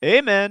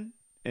 Amen.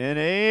 And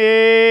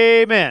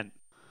amen.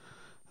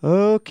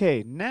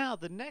 Okay, now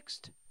the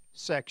next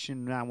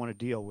section I want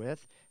to deal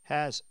with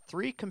has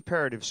 3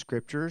 comparative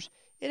scriptures.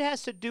 It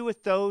has to do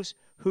with those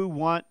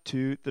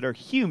that are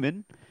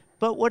human,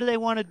 but what do they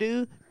want to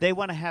do? They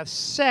want to have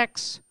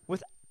sex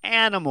with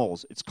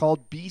animals. It's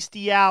called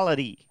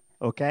bestiality,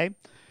 okay?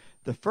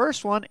 The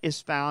first one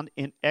is found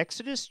in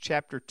Exodus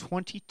chapter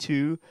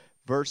 22,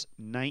 verse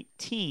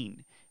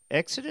 19.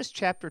 Exodus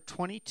chapter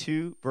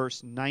 22,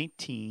 verse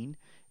 19.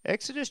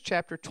 Exodus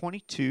chapter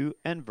 22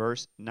 and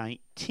verse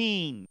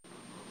 19.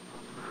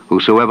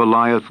 Whosoever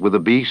lieth with a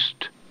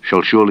beast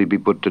shall surely be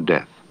put to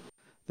death.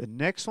 The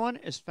next one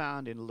is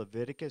found in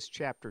Leviticus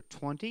chapter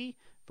 20,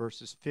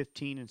 verses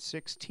 15 and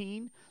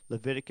 16.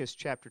 Leviticus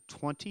chapter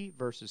 20,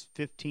 verses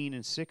 15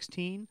 and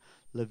 16.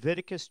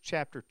 Leviticus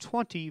chapter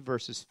 20,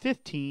 verses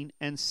 15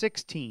 and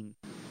 16.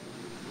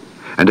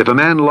 And if a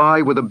man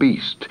lie with a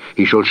beast,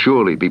 he shall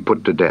surely be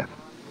put to death,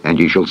 and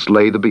ye shall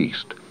slay the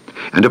beast.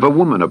 And if a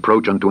woman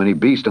approach unto any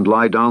beast and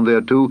lie down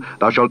thereto,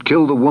 thou shalt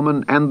kill the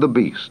woman and the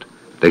beast.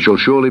 They shall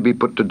surely be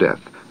put to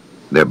death.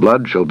 Their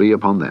blood shall be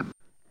upon them.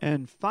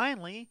 And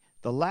finally,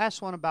 the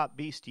last one about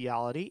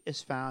bestiality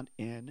is found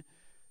in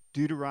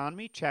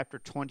Deuteronomy chapter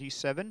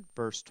 27,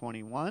 verse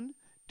 21.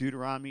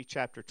 Deuteronomy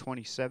chapter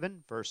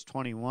 27, verse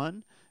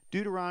 21.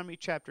 Deuteronomy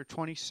chapter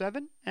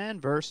 27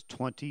 and verse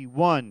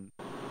 21.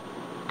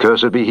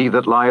 Cursed be he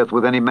that lieth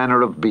with any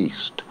manner of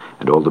beast.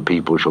 And all the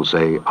people shall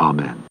say,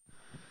 Amen.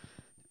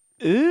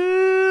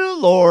 Ooh,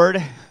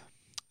 Lord.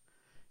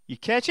 You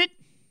catch it?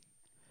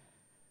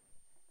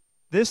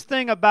 This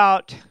thing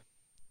about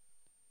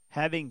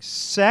having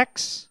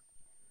sex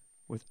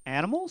with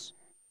animals?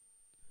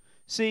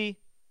 See,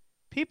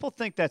 people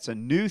think that's a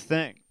new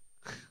thing.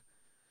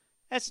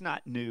 That's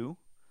not new.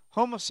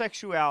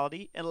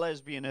 Homosexuality and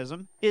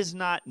lesbianism is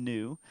not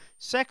new.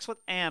 Sex with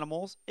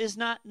animals is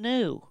not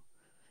new.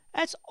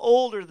 That's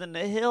older than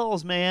the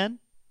hills, man.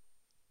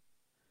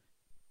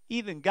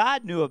 Even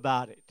God knew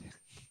about it.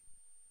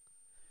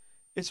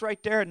 It's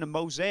right there in the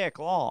Mosaic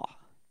Law.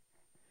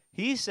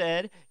 He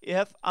said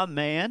if a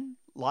man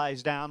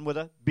lies down with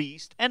a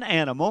beast, an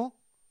animal,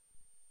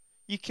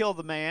 you kill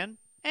the man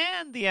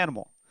and the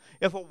animal.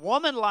 If a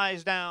woman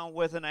lies down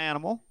with an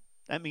animal,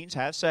 that means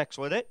have sex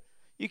with it,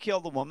 you kill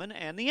the woman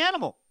and the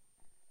animal.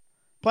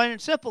 Plain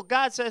and simple,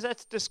 God says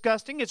that's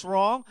disgusting, it's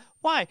wrong.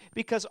 Why?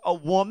 Because a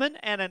woman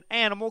and an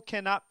animal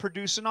cannot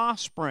produce an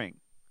offspring,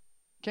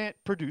 can't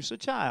produce a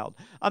child.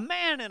 A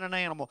man and an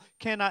animal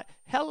cannot,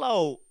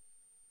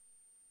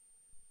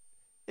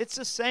 it's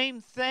the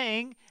same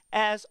thing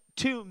as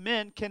two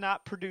men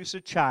cannot produce a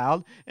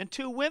child and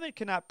two women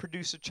cannot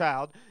produce a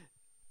child.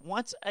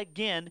 Once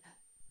again,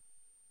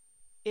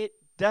 it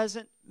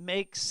doesn't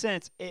make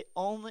sense. It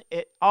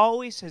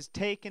always has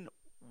taken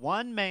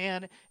one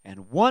man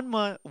and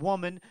one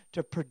woman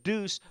to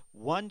produce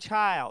one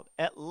child,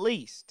 at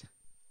least.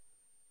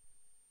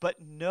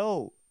 But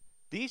no,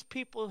 these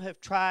people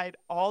have tried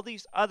all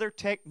these other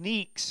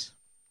techniques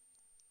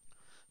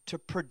to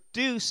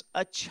produce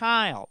a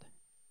child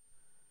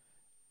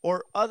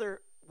or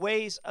other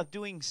ways of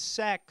doing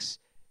sex.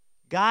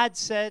 God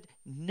said,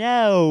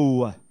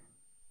 no.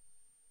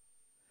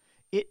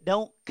 It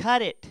don't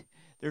cut it.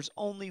 There's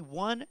only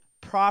one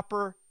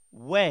proper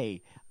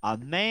way, a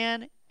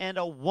man and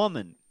a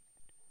woman.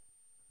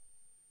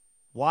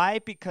 Why?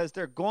 Because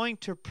they're going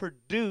to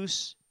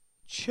produce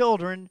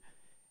children,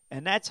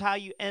 and that's how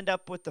you end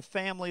up with the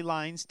family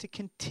lines to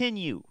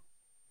continue.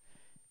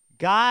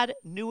 God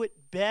knew it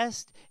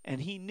best,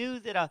 and he knew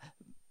that a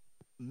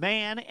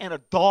man and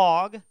a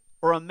dog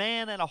or a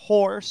man and a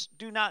horse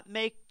do not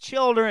make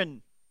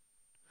children.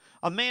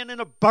 A man and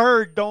a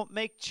bird don't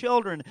make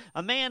children.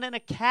 A man and a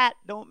cat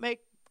don't make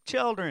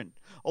children.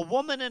 A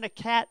woman and a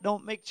cat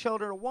don't make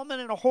children. A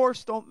woman and a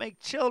horse don't make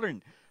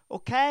children.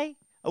 Okay?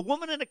 A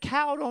woman and a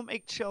cow don't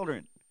make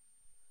children.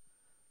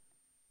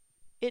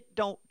 It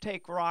don't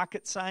take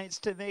rocket science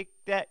to make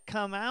that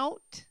come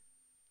out.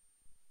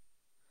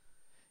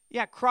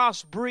 Yeah,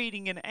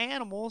 crossbreeding in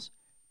animals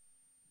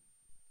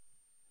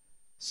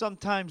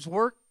sometimes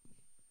work.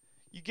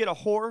 You get a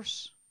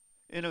horse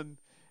and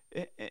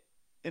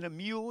a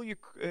mule,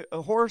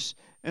 a horse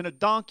and a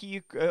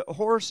donkey, a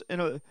horse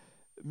and a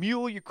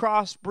mule, you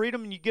crossbreed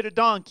them and you get a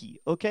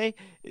donkey, okay?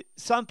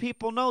 Some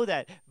people know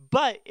that.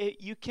 But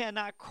you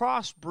cannot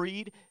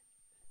crossbreed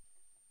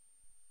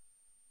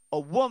a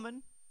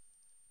woman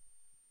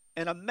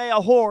and a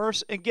male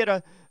horse and get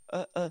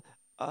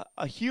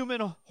a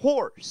human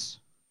horse.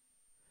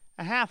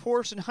 A half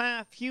horse and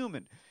half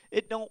human.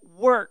 It don't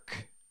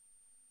work,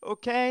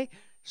 okay?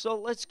 So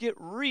let's get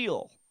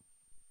real.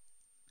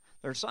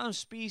 There are some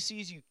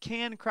species you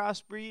can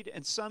crossbreed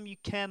and some you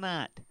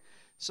cannot.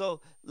 So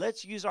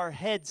let's use our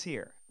heads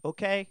here,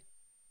 okay?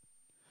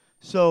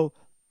 So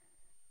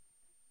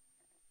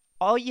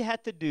all you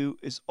have to do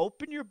is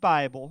open your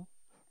Bible,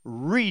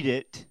 read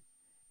it,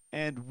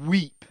 and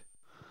weep.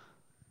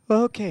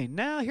 Okay,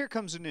 now here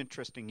comes an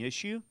interesting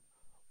issue.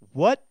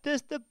 What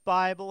does the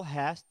Bible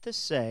have to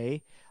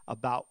say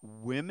about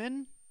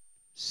women,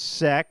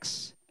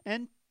 sex,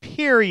 and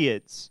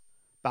periods,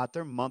 about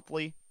their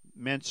monthly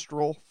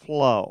menstrual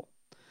flow?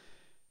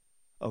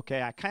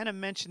 Okay, I kind of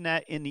mentioned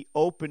that in the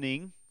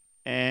opening,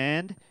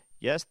 and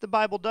yes, the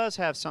Bible does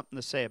have something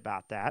to say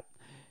about that.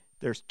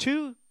 There's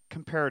two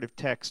comparative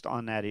texts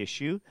on that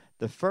issue.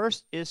 The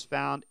first is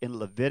found in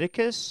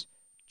Leviticus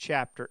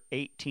chapter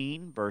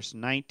 18, verse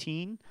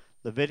 19.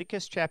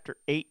 Leviticus chapter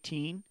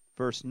 18,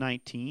 verse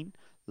 19.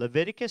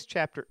 Leviticus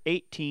chapter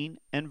 18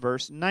 and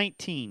verse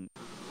 19.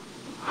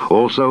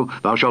 Also,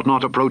 thou shalt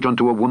not approach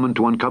unto a woman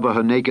to uncover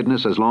her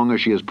nakedness as long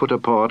as she is put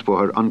apart for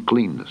her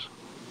uncleanness.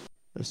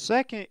 The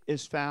second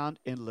is found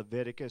in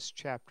Leviticus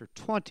chapter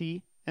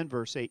 20 and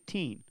verse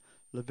 18.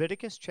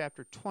 Leviticus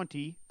chapter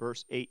 20,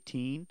 verse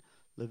 18.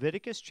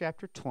 Leviticus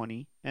chapter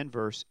 20 and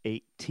verse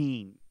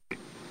 18.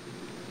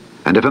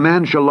 And if a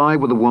man shall lie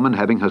with a woman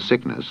having her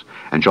sickness,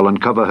 and shall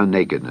uncover her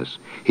nakedness,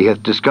 he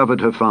hath discovered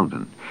her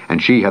fountain,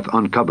 and she hath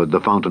uncovered the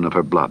fountain of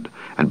her blood,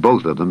 and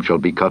both of them shall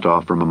be cut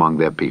off from among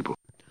their people.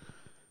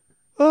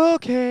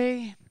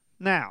 Okay,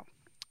 now,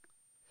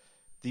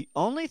 the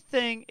only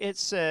thing it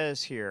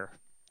says here,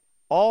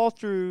 all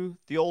through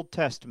the Old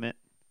Testament,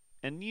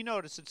 and you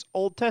notice it's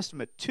Old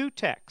Testament, two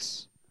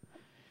texts,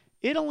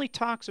 it only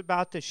talks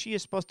about that she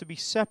is supposed to be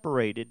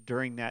separated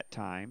during that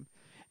time,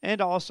 and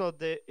also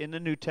in the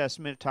New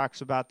Testament it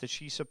talks about that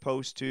she's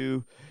supposed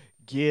to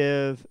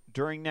give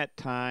during that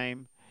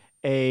time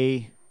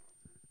a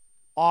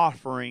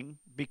offering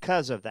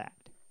because of that.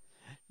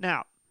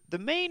 Now, the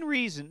main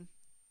reason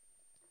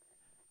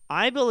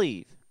I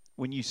believe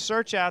when you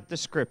search out the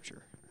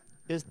scripture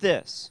is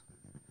this.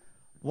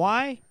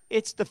 Why?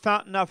 It's the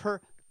fountain of her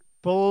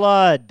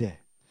blood.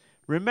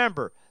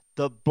 Remember,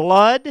 the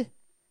blood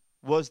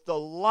was the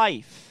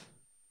life.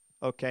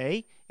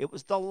 Okay? It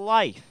was the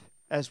life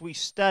as we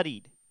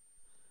studied.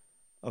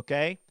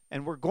 Okay?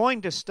 And we're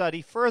going to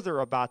study further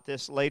about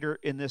this later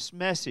in this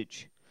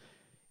message.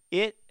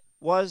 It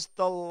was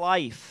the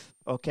life.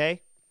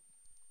 Okay?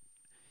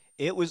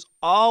 It was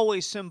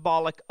always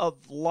symbolic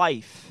of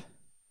life.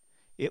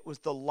 It was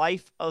the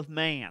life of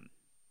man.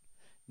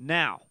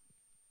 Now,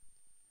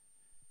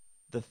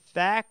 the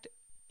fact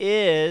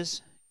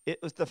is,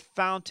 it was the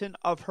fountain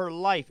of her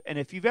life. And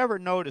if you've ever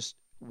noticed,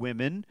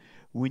 women,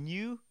 when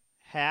you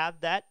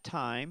have that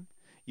time,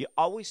 you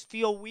always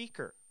feel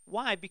weaker.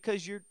 Why?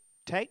 Because you're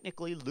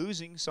technically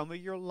losing some of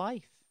your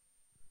life.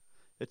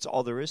 That's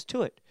all there is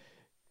to it.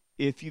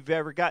 If you've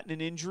ever gotten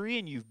an injury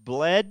and you've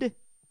bled,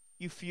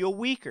 you feel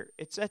weaker.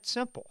 It's that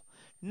simple.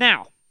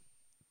 Now,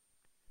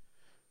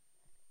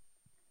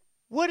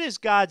 what is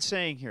God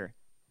saying here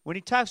when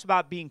he talks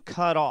about being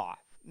cut off?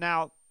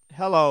 Now,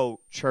 hello,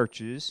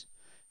 churches.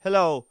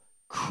 Hello,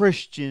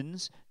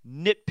 Christians,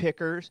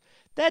 nitpickers.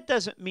 That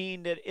doesn't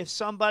mean that if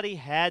somebody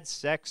had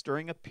sex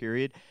during a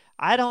period,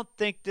 I don't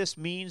think this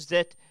means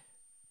that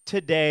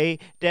today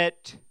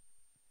that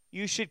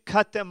you should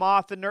cut them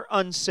off and they're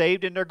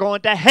unsaved and they're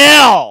going to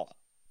hell.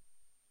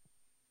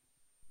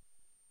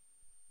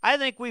 I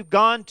think we've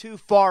gone too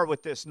far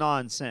with this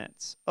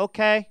nonsense,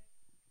 okay?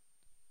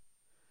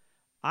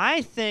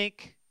 I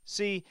think,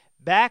 see,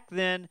 back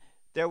then,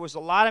 there was a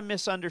lot of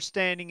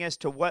misunderstanding as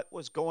to what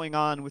was going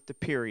on with the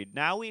period.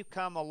 Now we've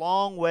come a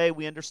long way.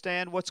 We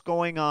understand what's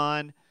going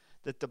on,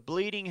 that the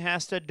bleeding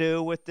has to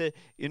do with the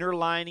inner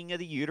lining of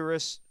the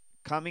uterus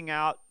coming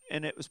out,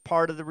 and it was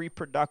part of the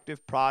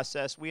reproductive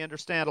process. We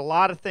understand a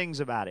lot of things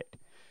about it.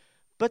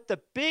 But the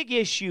big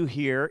issue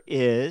here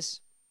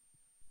is,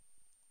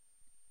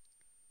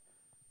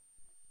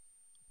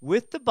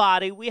 with the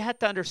body, we have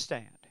to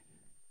understand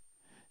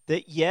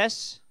that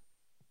yes,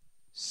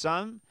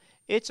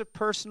 it's a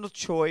personal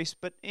choice,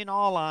 but in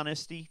all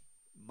honesty,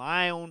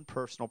 my own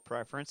personal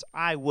preference,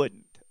 I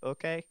wouldn't,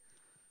 okay?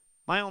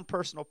 My own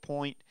personal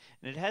point,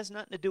 and it has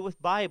nothing to do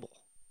with Bible,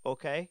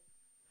 okay?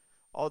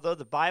 Although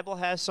the Bible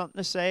has something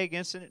to say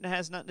against it, and it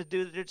has nothing to do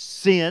with it's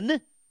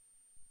sin.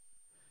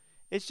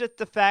 It's just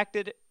the fact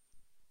that,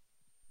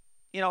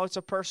 it's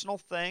a personal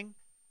thing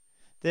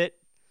that,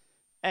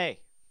 hey,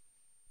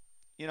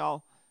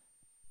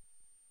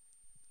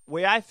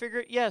 way I figure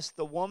it, yes,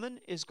 the woman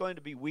is going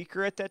to be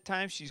weaker at that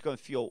time. She's going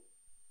to feel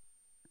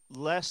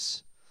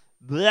less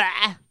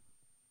blah.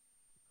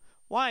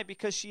 Why?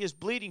 Because she is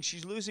bleeding.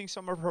 She's losing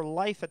some of her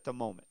life at the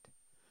moment.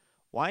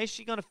 Why is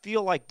she going to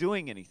feel like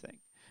doing anything?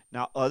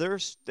 Now,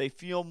 others, they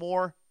feel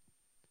more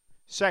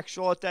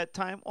sexual at that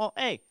time. Well,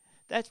 hey,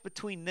 that's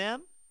between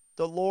them,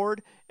 the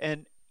Lord,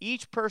 and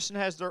each person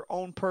has their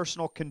own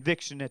personal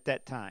conviction at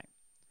that time.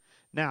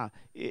 Now,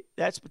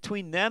 that's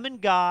between them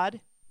and God.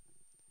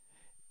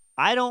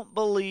 I don't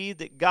believe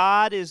that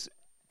God is,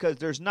 because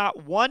there's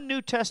not one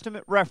New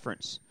Testament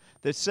reference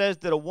that says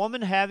that a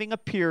woman having a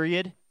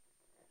period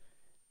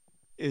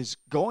is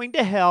going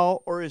to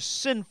hell or is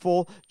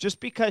sinful just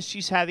because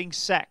she's having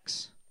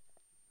sex.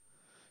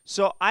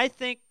 So I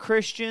think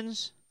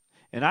Christians,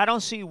 and I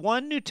don't see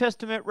one New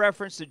Testament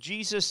reference that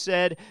Jesus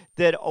said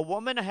that a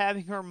woman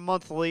having her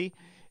monthly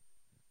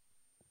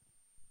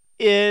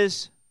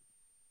is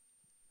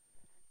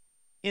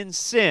in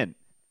sin.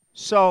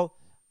 So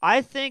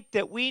I think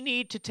that we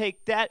need to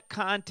take that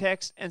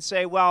context and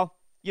say, well,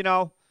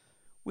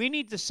 we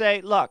need to say,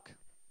 look,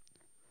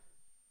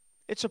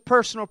 it's a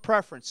personal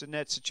preference in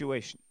that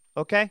situation,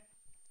 okay?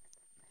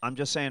 I'm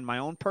just saying my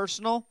own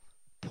personal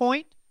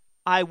point,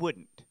 I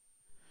wouldn't.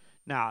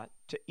 Now,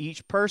 to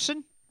each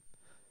person.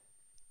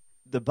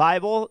 The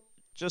Bible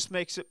just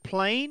makes it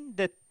plain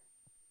that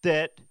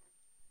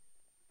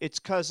it's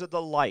because of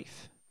the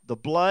life. The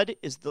blood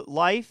is the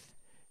life,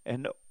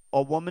 and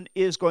a woman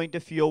is going to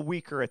feel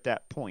weaker at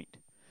that point.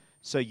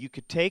 So you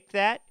could take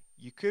that,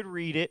 you could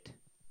read it,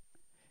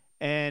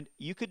 and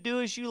you could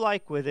do as you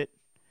like with it.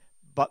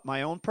 But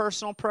my own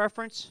personal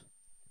preference,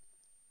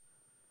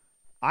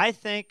 I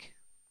think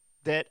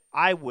that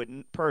I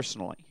wouldn't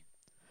personally.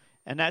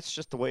 And that's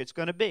just the way it's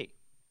going to be.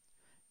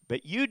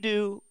 But you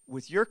do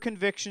with your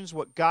convictions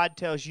what God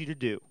tells you to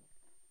do.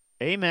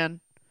 Amen,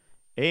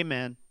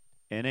 amen,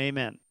 and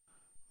amen.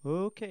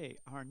 Okay,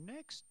 our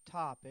next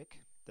topic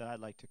that I'd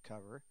like to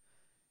cover,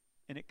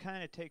 and it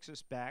kind of takes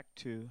us back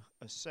to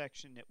a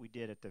section that we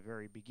did at the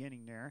very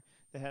beginning there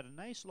that had a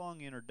nice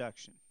long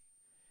introduction.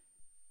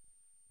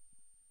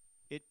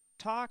 It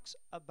talks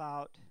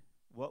about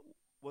what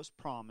was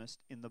promised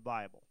in the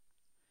Bible.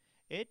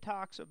 It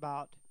talks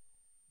about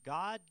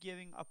God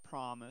giving a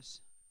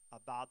promise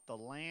about the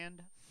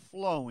land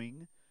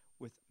flowing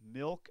with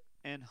milk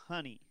and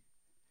honey.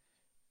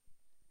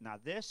 Now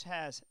this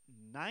has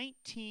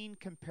 19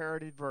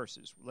 comparative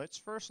verses. Let's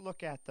first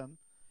look at them,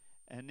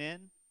 and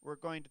then we're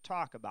going to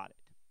talk about it.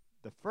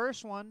 The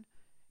first one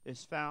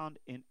is found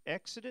in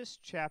Exodus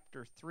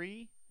chapter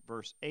 3,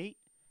 verse 8,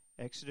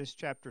 Exodus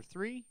chapter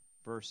 3,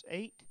 verse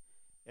 8,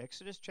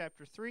 Exodus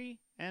chapter 3,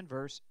 and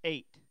verse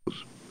 8.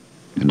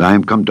 And I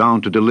am come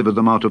down to deliver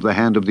them out of the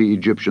hand of the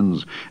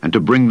Egyptians, and to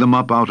bring them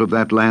up out of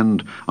that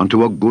land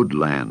unto a good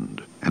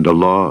land, and a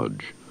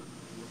large,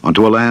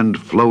 unto a land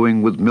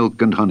flowing with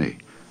milk and honey,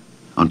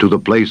 unto the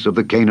place of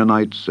the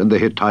Canaanites, and the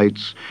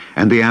Hittites,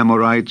 and the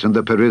Amorites, and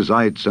the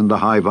Perizzites, and the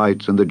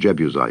Hivites, and the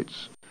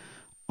Jebusites.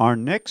 Our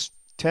next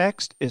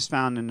text is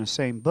found in the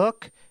same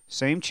book,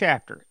 same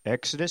chapter,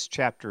 Exodus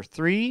chapter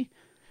 3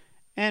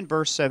 and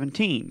verse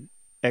 17.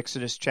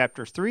 Exodus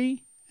chapter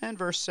 3 and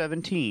verse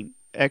 17.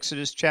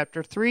 Exodus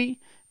chapter 3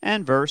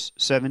 and verse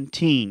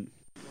 17.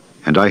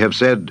 And I have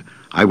said,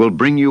 I will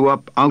bring you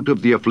up out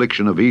of the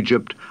affliction of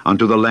Egypt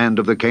unto the land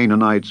of the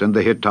Canaanites, and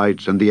the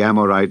Hittites, and the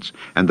Amorites,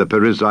 and the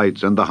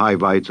Perizzites, and the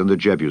Hivites, and the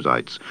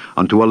Jebusites,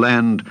 unto a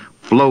land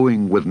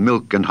flowing with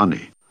milk and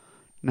honey.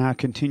 Now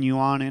continue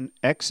on in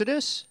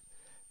Exodus.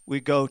 We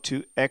go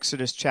to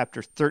Exodus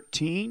chapter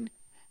 13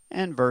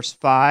 and verse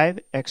 5,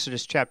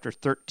 Exodus chapter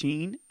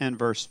 13 and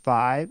verse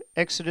 5,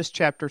 Exodus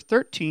chapter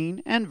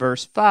 13 and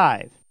verse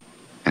 5.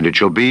 And it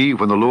shall be,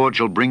 when the Lord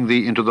shall bring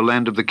thee into the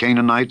land of the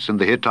Canaanites, and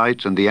the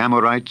Hittites, and the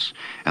Amorites,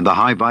 and the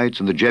Hivites,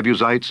 and the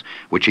Jebusites,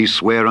 which he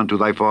sware unto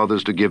thy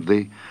fathers to give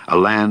thee, a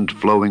land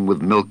flowing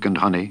with milk and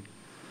honey,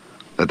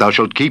 that thou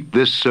shalt keep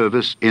this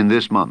service in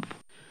this month.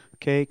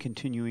 Okay,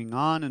 continuing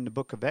on in the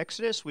book of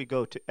Exodus, we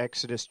go to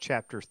Exodus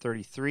chapter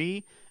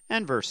 33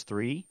 and verse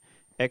 3,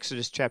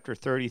 Exodus chapter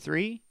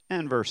 33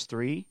 and verse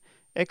 3,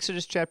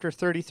 Exodus chapter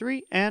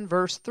 33 and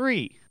verse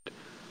 3.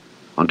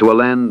 Unto a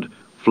land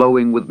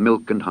flowing with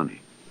milk and honey.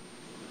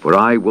 For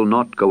I will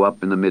not go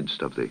up in the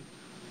midst of thee,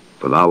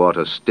 for thou art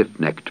a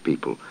stiff-necked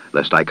people,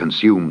 lest I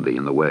consume thee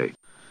in the way.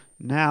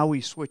 Now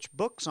we switch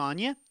books on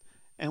you,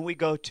 and we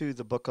go to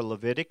the book of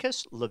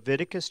Leviticus,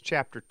 Leviticus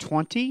chapter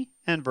 20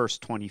 and verse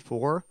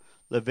 24,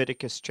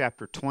 Leviticus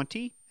chapter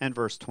 20 and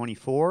verse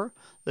 24,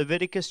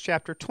 Leviticus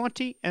chapter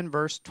 20 and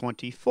verse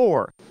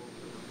 24.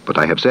 But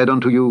I have said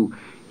unto you,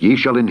 ye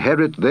shall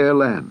inherit their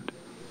land,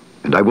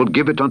 and I will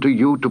give it unto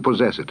you to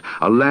possess it,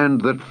 a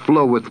land that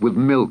floweth with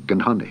milk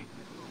and honey.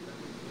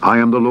 I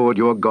am the Lord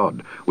your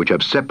God, which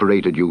have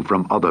separated you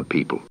from other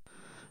people.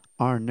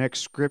 Our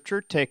next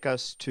scripture take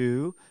us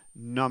to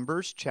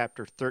Numbers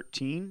chapter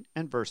 13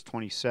 and verse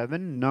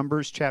 27,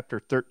 Numbers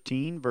chapter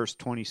 13, verse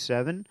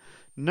 27,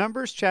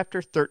 Numbers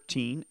chapter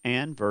 13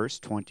 and verse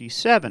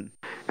 27.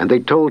 And they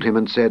told him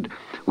and said,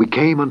 We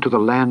came unto the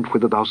land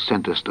whither thou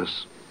sentest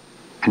us,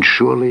 and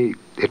surely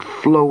it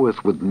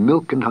floweth with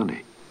milk and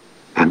honey,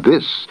 and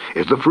this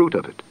is the fruit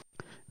of it.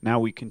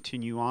 Now we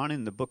continue on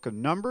in the book of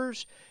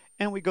Numbers,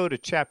 and we go to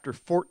chapter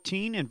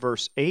 14 and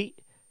verse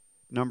 8,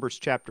 Numbers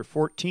chapter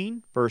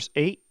 14, verse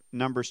 8,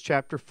 Numbers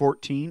chapter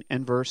 14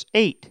 and verse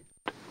 8.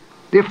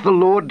 If the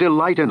Lord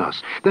delight in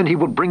us, then he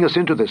will bring us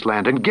into this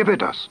land and give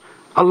it us,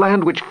 a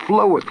land which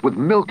floweth with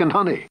milk and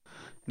honey.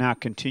 Now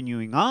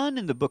continuing on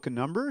in the book of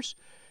Numbers,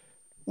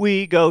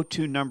 we go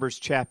to Numbers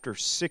chapter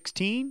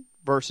 16,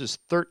 verses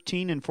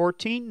 13 and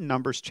 14,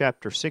 Numbers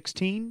chapter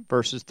 16,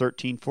 verses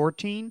 13,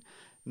 14,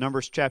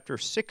 Numbers chapter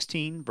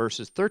 16,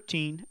 verses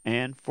 13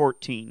 and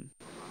 14.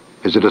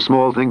 Is it a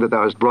small thing that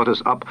thou hast brought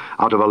us up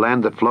out of a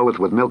land that floweth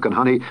with milk and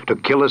honey to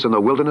kill us in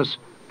the wilderness,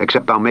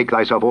 except thou make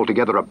thyself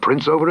altogether a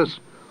prince over us?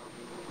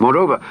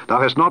 Moreover, thou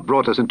hast not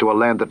brought us into a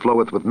land that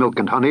floweth with milk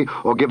and honey,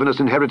 or given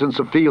us inheritance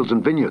of fields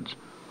and vineyards.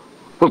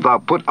 Wilt thou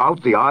put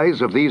out the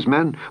eyes of these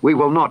men? We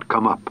will not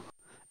come up.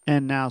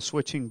 And now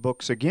switching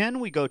books again,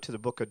 we go to the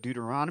book of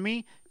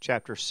Deuteronomy,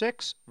 chapter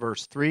 6,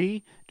 verse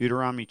 3,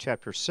 Deuteronomy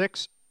chapter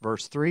 6,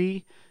 verse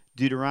 3,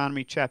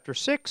 Deuteronomy chapter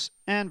 6,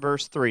 and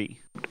verse 3.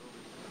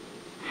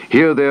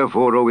 Hear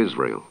therefore, O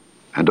Israel,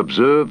 and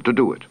observe to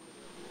do it,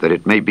 that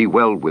it may be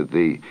well with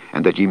thee,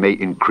 and that ye may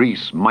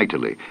increase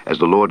mightily, as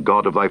the Lord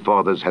God of thy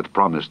fathers hath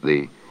promised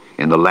thee,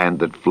 in the land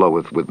that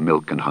floweth with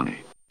milk and honey.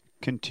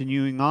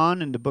 Continuing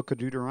on in the book of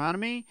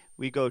Deuteronomy,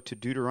 we go to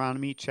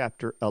Deuteronomy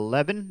chapter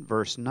 11,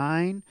 verse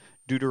 9,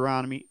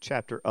 Deuteronomy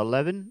chapter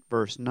 11,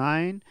 verse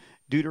 9,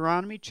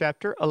 Deuteronomy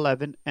chapter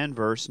 11 and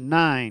verse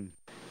 9.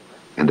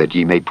 And that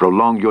ye may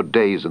prolong your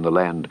days in the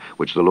land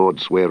which the Lord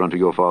sware unto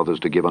your fathers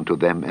to give unto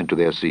them and to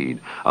their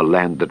seed, a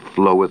land that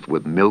floweth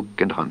with milk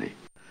and honey.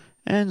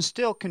 And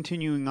still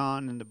continuing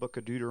on in the book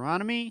of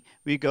Deuteronomy,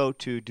 we go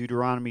to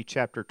Deuteronomy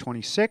chapter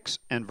 26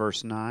 and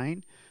verse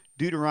 9,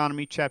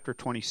 Deuteronomy chapter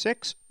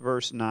 26,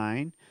 verse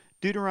 9,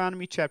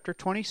 Deuteronomy chapter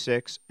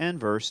 26 and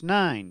verse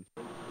 9.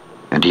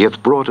 And he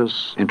hath brought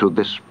us into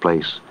this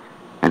place,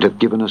 and hath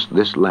given us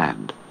this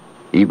land,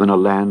 even a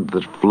land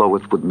that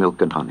floweth with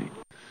milk and honey.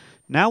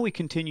 Now we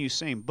continue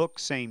same book,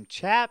 same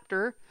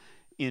chapter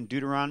in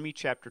Deuteronomy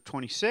chapter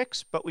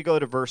 26, but we go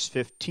to verse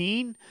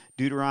 15,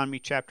 Deuteronomy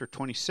chapter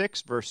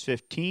 26, verse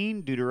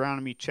 15,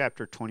 Deuteronomy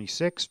chapter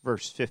 26,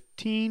 verse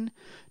 15,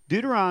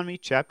 Deuteronomy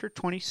chapter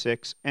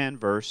 26 and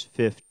verse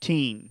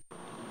 15.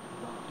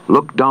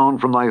 Look down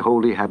from thy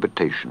holy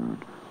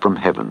habitation, from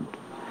heaven,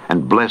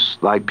 and bless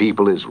thy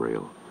people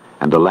Israel,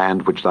 and the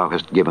land which thou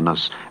hast given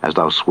us, as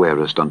thou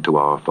swarest unto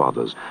our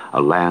fathers,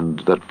 a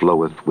land that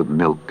floweth with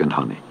milk and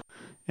honey.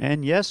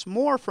 And yes,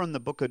 more from the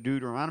book of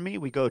Deuteronomy.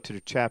 We go to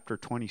chapter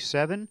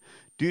 27,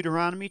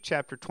 Deuteronomy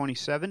chapter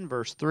 27,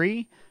 verse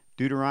 3,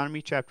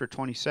 Deuteronomy chapter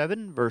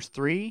 27, verse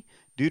 3,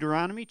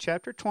 Deuteronomy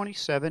chapter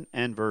 27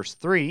 and verse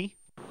 3.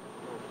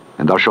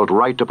 And thou shalt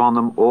write upon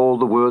them all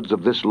the words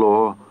of this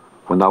law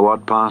when thou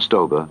art passed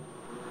over,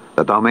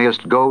 that thou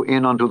mayest go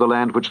in unto the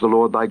land which the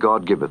Lord thy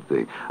God giveth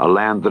thee, a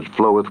land that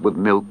floweth with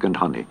milk and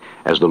honey,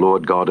 as the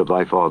Lord God of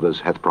thy fathers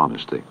hath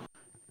promised thee.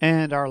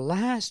 And our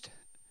last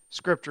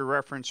scripture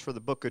reference for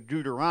the book of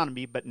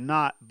Deuteronomy, but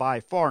not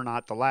by far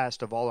not the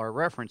last of all our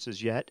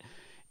references yet,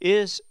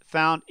 is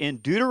found in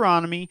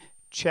Deuteronomy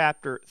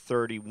chapter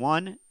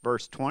 31,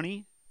 verse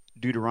 20,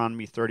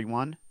 Deuteronomy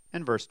 31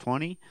 and verse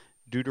 20,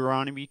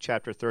 Deuteronomy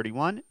chapter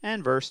 31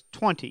 and verse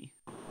 20.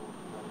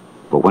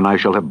 For when I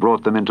shall have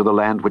brought them into the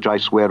land which I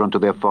swear unto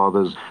their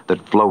fathers,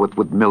 that floweth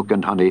with milk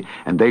and honey,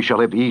 and they shall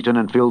have eaten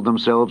and filled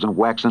themselves and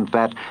waxen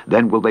fat,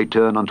 then will they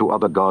turn unto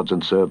other gods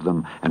and serve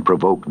them, and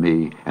provoke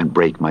me, and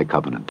break my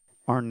covenant.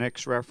 Our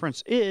next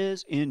reference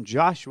is in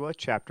Joshua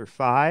chapter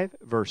 5,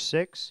 verse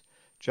 6,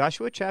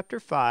 Joshua chapter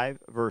 5,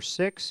 verse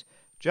 6,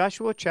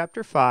 Joshua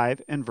chapter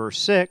 5 and verse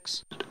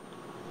 6.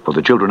 For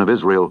the children of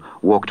Israel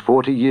walked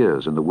 40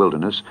 years in the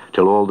wilderness,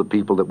 till all the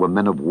people that were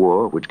men of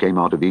war, which came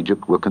out of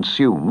Egypt, were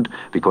consumed,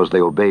 because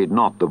they obeyed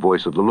not the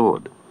voice of the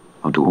Lord,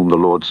 unto whom the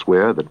Lord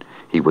sware that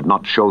he would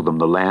not show them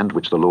the land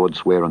which the Lord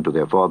sware unto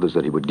their fathers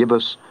that he would give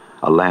us,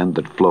 a land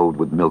that flowed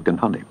with milk and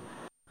honey.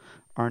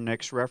 Our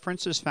next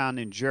reference is found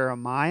in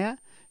Jeremiah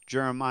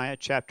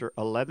chapter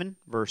 11,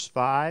 verse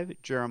 5,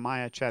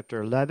 Jeremiah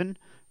chapter 11,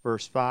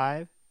 verse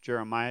 5,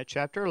 Jeremiah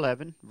chapter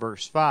 11,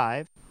 verse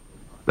 5.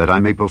 That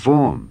I may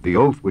perform the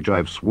oath which I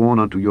have sworn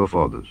unto your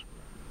fathers,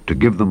 to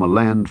give them a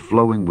land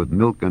flowing with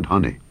milk and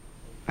honey,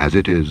 as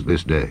it is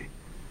this day.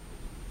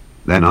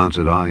 Then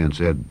answered I and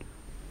said,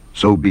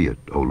 So be it,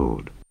 O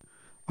Lord.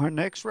 Our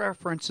next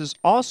reference is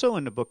also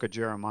in the book of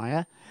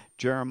Jeremiah,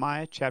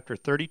 Jeremiah chapter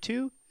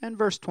 32 and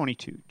verse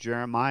 22,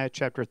 Jeremiah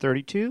chapter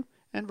 32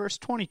 and verse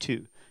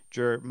 22,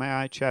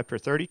 Jeremiah chapter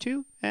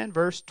 32 and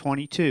verse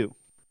 22.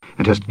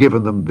 And hast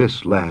given them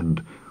this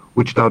land,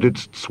 which thou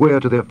didst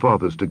swear to their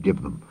fathers to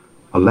give them,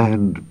 a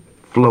land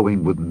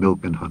flowing with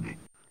milk and honey.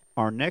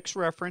 Our next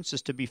reference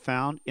is to be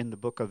found in the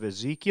book of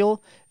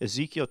Ezekiel,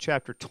 Ezekiel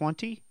chapter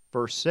 20,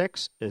 verse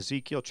 6,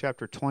 Ezekiel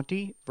chapter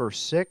 20, verse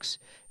 6,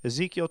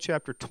 Ezekiel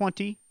chapter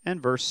 20,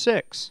 and verse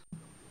 6.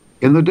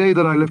 In the day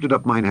that I lifted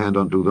up mine hand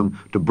unto them,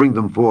 to bring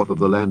them forth of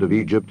the land of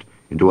Egypt,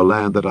 into a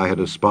land that I had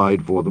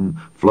espied for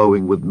them,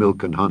 flowing with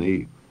milk and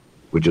honey,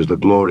 which is the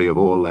glory of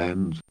all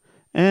lands.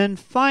 And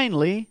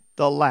finally,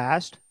 the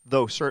last,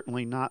 though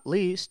certainly not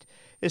least,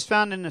 is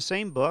found in the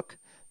same book,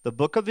 the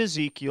book of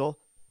Ezekiel,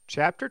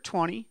 chapter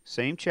 20,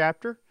 same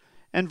chapter,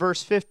 and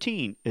verse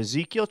 15.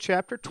 Ezekiel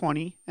chapter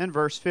 20 and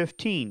verse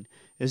 15.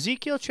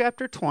 Ezekiel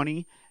chapter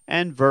 20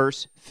 and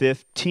verse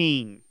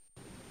 15.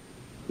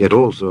 Yet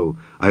also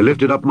I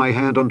lifted up my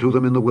hand unto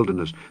them in the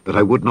wilderness, that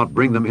I would not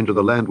bring them into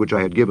the land which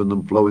I had given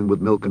them, flowing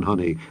with milk and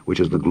honey, which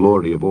is the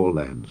glory of all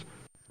lands.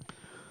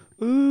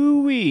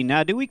 Ooh-wee.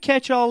 Now, do we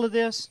catch all of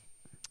this?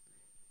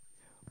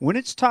 When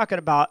it's talking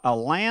about a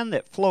land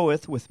that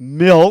floweth with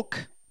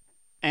milk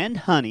and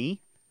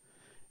honey,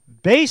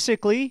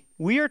 basically,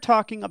 we are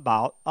talking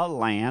about a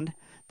land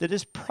that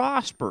is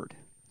prospered.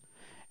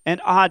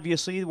 And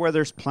obviously, where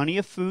there's plenty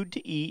of food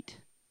to eat.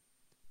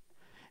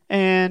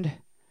 And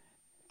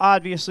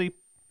obviously,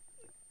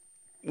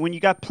 when you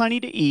got plenty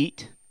to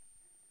eat,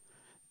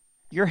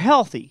 you're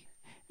healthy.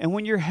 And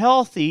when you're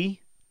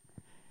healthy,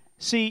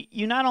 see,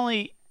 you not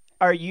only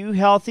are you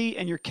healthy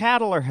and your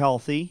cattle are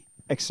healthy,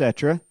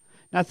 etc.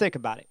 Now think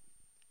about it.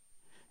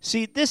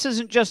 See, this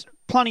isn't just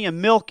plenty of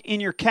milk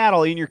in your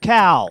cattle, in your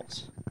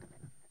cows.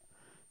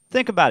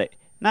 Think about it.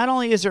 Not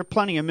only is there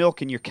plenty of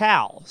milk in your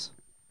cows,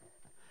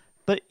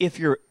 but if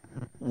your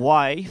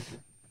wife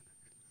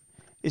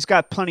has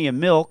got plenty of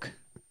milk,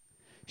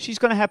 she's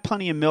going to have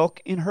plenty of milk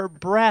in her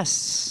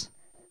breasts.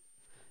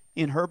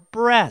 In her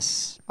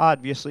breasts,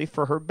 obviously,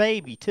 for her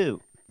baby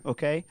too,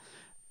 okay?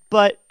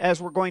 But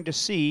as we're going to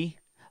see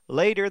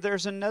later,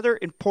 there's another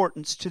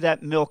importance to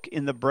that milk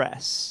in the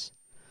breasts.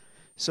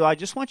 So I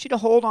just want you to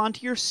hold on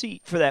to your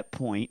seat for that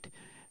point,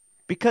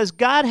 because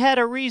God had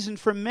a reason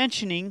for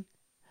mentioning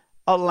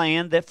a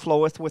land that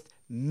floweth with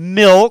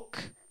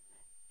milk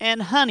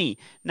and honey.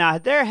 Now,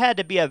 there had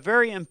to be a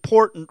very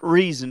important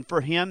reason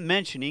for him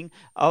mentioning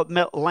a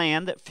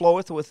land that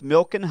floweth with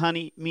milk and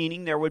honey,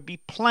 meaning there would be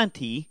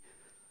plenty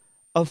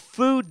of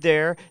food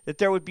there, that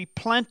there would be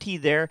plenty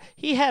there.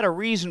 He had a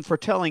reason for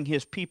telling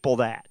his people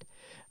that.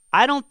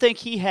 I don't think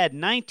he had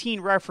 19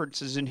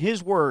 references in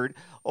his word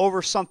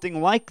over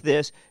something like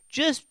this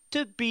just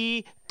to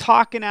be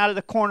talking out of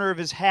the corner of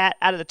his hat,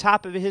 out of the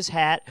top of his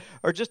hat,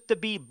 or just to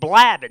be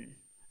blabbing.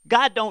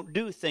 God don't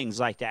do things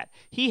like that.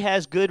 He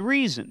has good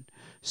reason.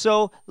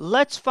 So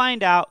let's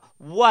find out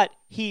what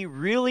he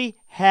really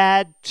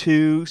had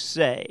to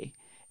say.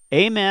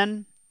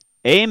 Amen,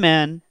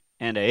 amen,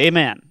 and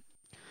amen.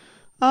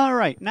 All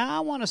right, now I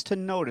want us to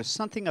notice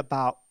something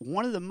about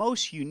one of the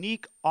most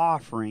unique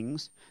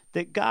offerings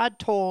that God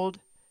told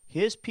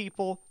his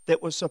people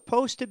that was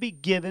supposed to be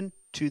given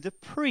to the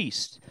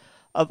priests.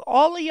 Of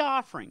all the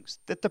offerings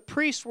that the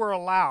priests were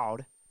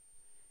allowed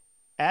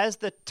as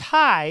the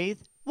tithe,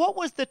 what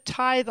was the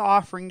tithe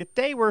offering that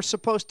they were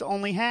supposed to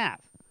only have?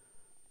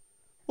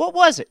 What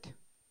was it?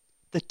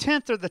 The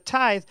tenth or the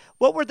tithe,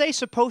 what were they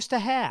supposed to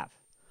have?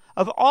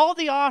 Of all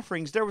the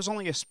offerings, there was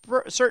only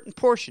a certain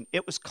portion.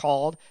 It was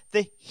called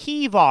the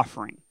heave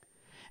offering.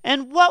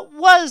 And what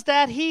was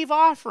that heave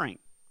offering?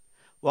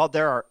 Well,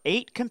 there are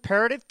 8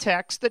 comparative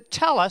texts that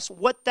tell us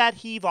what that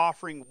heave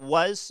offering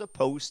was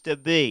supposed to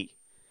be.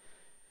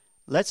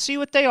 Let's see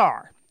what they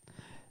are.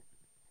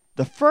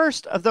 The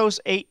first of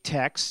those 8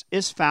 texts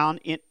is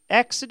found in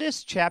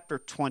Exodus chapter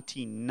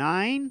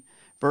 29,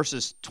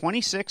 verses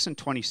 26 and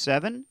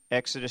 27.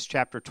 Exodus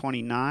chapter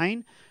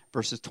 29,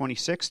 verses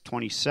 26,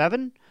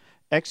 27.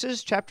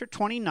 Exodus chapter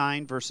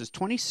 29, verses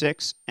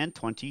 26 and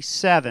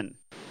 27.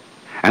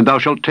 And thou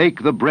shalt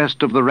take the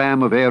breast of the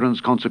ram of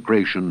Aaron's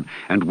consecration,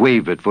 and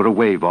wave it for a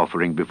wave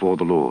offering before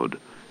the Lord,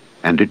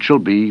 and it shall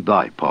be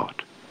thy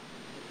part.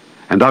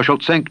 And thou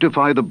shalt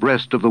sanctify the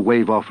breast of the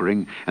wave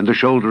offering, and the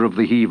shoulder of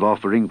the heave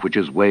offering, which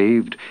is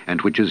waved,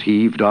 and which is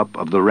heaved up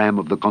of the ram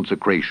of the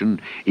consecration,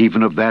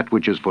 even of that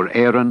which is for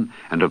Aaron,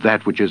 and of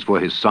that which is for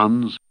his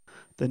sons.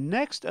 The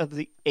next of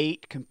the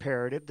 8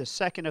 comparative, the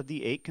second of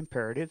the 8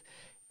 comparative,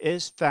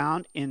 is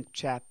found in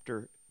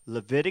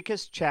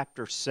Leviticus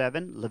chapter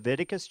 7,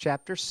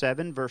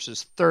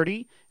 verses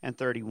 30 and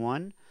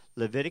 31,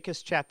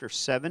 Leviticus chapter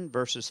 7,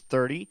 verses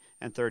 30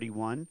 and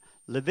 31,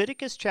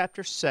 Leviticus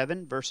chapter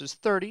 7, verses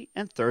 30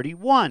 and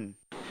 31.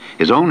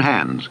 His own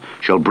hands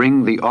shall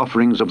bring the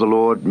offerings of the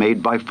Lord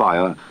made by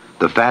fire,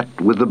 the fat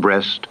with the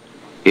breast,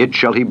 it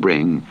shall he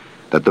bring,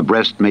 that the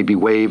breast may be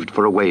waved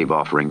for a wave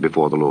offering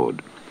before the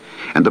Lord.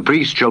 And the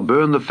priest shall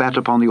burn the fat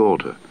upon the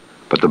altar,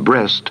 but the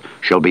breast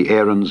shall be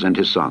Aaron's and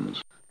his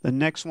sons. The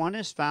next one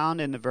is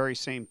found in the very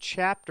same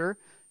chapter,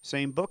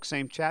 same book,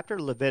 same chapter,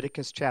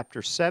 Leviticus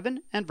chapter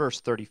 7 and verse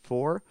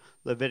 34,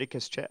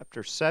 Leviticus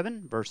chapter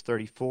 7, verse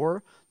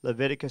 34,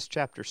 Leviticus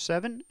chapter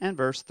 7 and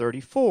verse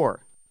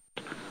 34.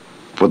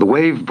 For the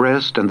wave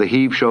breast and the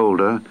heave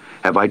shoulder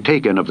have I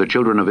taken of the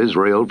children of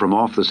Israel from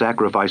off the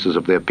sacrifices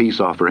of their peace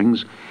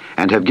offerings,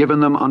 and have given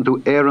them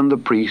unto Aaron the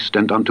priest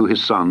and unto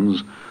his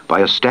sons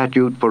by a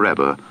statute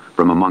forever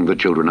from among the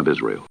children of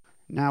Israel.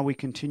 Now we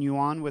continue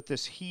on with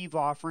this heave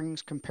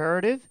offerings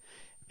comparative,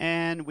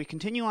 and we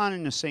continue on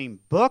in the same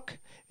book.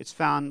 It's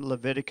found in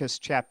Leviticus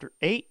chapter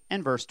 8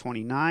 and verse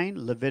 29,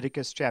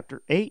 Leviticus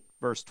chapter 8,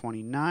 verse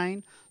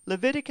 29,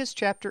 Leviticus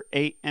chapter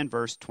 8 and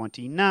verse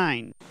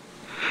 29.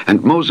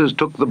 And Moses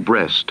took the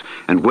breast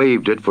and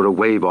waved it for a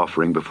wave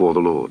offering before the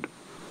Lord.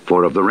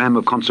 For of the ram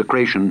of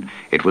consecration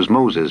it was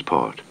Moses'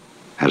 part,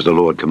 as the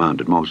Lord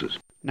commanded Moses.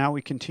 Now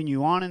we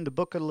continue on in the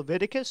book of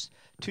Leviticus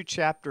to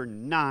chapter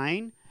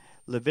 9,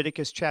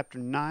 Leviticus chapter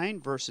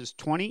 9, verses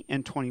 20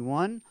 and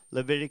 21,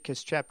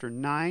 Leviticus chapter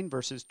 9,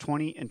 verses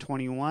 20 and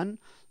 21,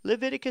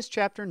 Leviticus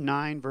chapter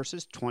 9,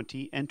 verses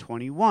 20 and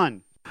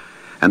 21.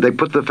 And they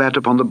put the fat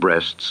upon the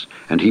breasts,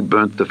 and he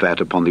burnt the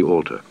fat upon the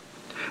altar.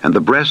 And the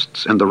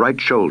breasts and the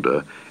right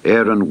shoulder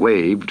Aaron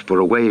waved for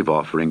a wave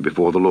offering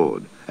before the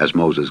Lord, as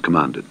Moses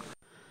commanded.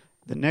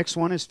 The next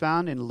one is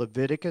found in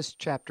Leviticus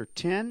chapter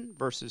 10,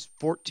 verses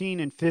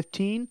 14 and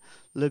 15,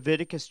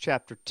 Leviticus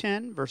chapter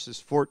 10, verses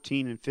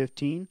 14 and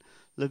 15,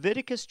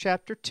 Leviticus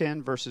chapter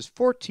 10, verses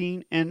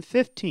 14 and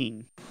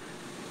 15.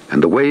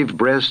 And the wave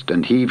breast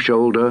and heave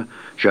shoulder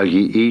shall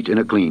ye eat in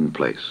a clean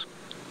place,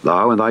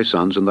 thou and thy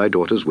sons and thy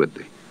daughters with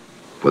thee.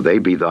 For they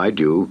be thy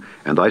due,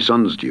 and thy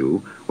sons' due,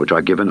 which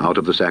are given out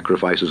of the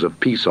sacrifices of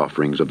peace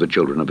offerings of the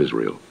children of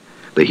Israel.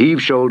 The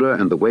heave shoulder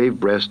and the wave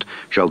breast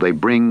shall they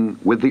bring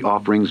with the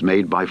offerings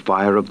made by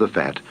fire of the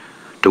fat,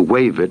 to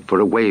wave it for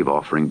a wave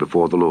offering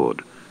before the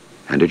Lord.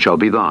 And it shall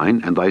be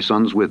thine, and thy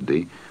sons with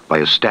thee, by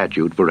a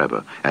statute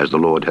forever, as the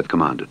Lord hath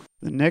commanded.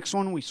 The next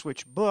one, we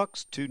switch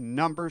books to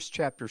Numbers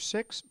chapter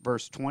 6,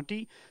 verse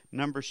 20,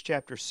 Numbers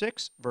chapter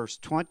 6, verse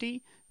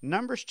 20,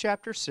 Numbers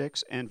chapter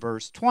 6, and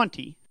verse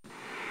 20.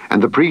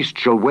 And the priest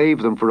shall wave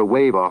them for a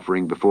wave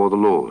offering before the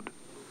Lord.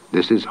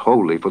 This is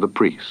holy for the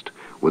priest,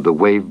 with the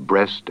wave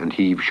breast and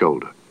heave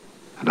shoulder.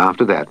 And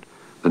after that,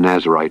 the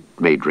Nazirite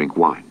may drink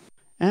wine.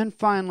 And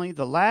finally,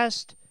 the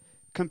last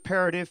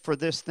comparative for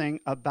this thing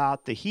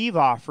about the heave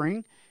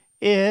offering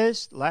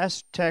is,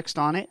 last text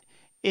on it,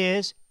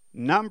 is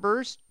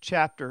Numbers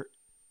chapter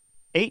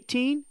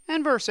 18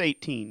 and verse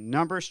 18.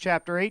 Numbers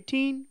chapter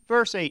 18,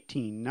 verse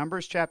 18.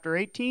 Numbers chapter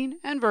 18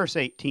 and verse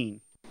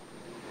 18.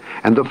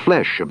 And the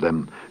flesh of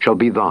them shall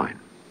be thine,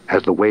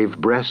 as the wave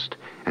breast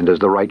and as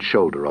the right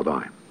shoulder are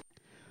thine.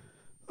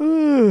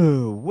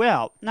 Ooh,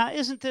 well, now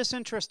isn't this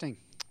interesting?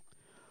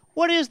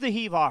 What is the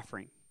heave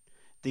offering?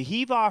 The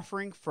heave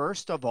offering,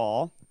 first of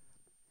all,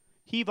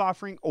 heave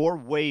offering or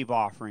wave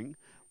offering,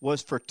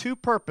 was for two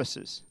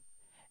purposes.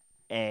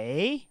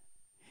 A,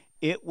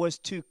 it was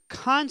to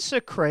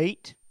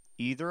consecrate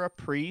either a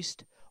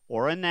priest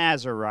or a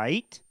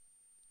Nazirite,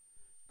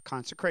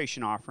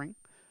 consecration offering,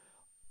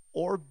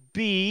 or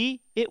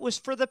B, it was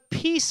for the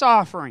peace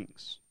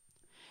offerings.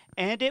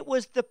 And it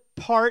was the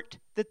part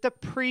that the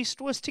priest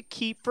was to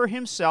keep for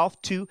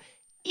himself to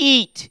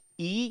eat,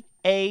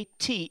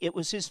 E-A-T. It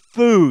was his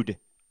food.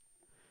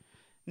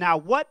 Now,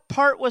 what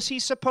part was he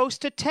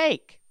supposed to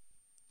take?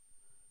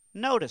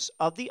 Notice,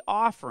 of the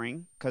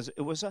offering, because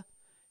it was an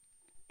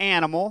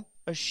animal,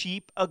 a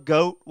sheep, a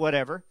goat,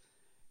 whatever.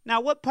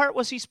 Now, what part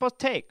was he supposed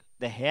to take?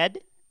 The head?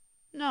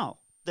 No.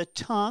 The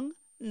tongue?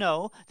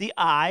 No. The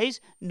eyes?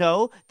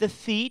 No. The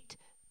feet?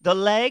 The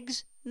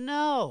legs?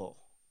 No.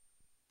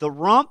 The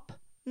rump?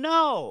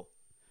 No.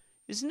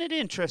 Isn't it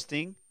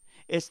interesting?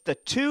 It's the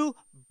two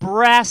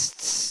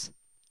breasts,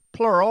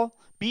 plural,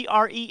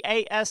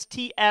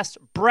 B-R-E-A-S-T-S,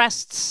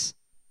 breasts,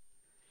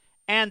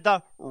 and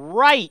the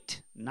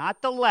right,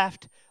 not the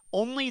left,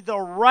 only the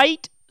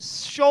right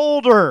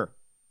shoulder.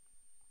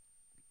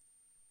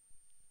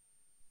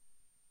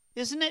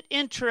 Isn't it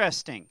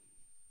interesting?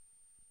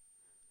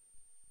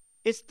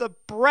 It's the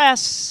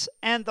breasts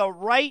and the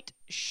right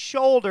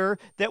shoulder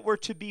that were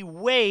to be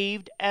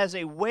waved as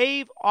a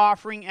wave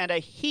offering and a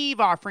heave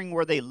offering,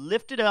 where they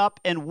lifted up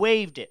and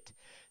waved it.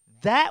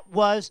 That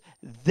was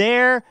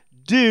their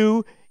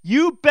due.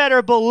 You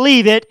better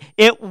believe it.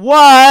 It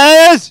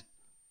was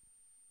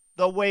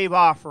the wave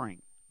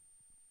offering.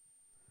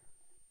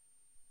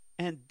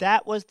 And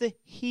that was the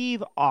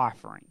heave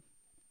offering.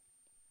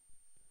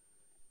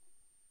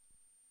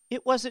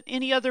 It wasn't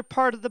any other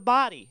part of the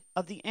body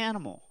of the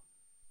animal.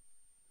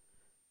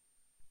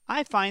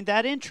 I find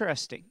that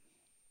interesting.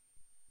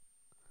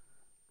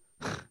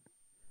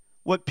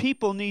 What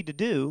people need to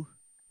do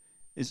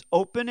is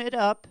open it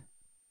up,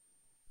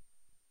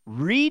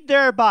 read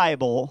their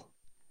Bible,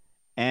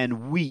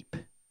 and weep.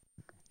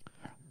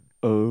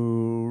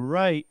 Oh,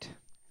 right.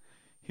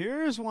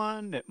 Here's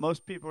one that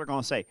most people are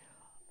going to say,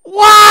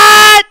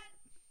 "What?"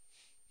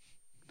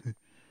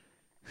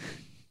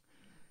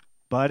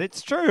 But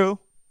it's true.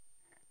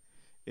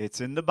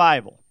 It's in the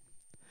Bible.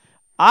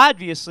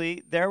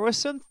 Obviously, there were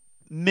some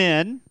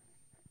men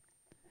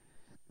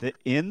that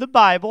in the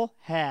Bible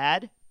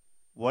had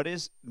what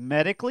is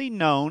medically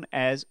known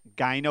as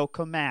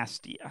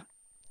gynecomastia,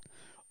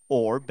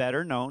 or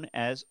better known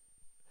as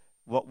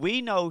what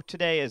we know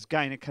today as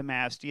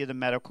gynecomastia, the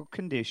medical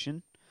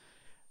condition,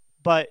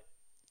 but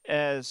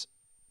as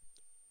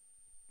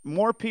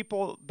more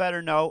people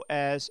better know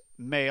as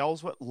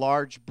males with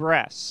large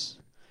breasts.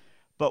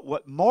 But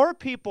what more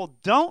people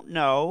don't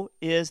know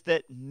is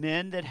that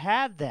men that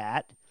have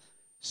that,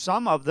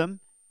 some of them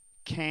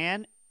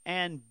can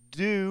and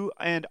do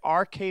and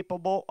are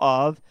capable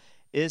of,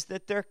 is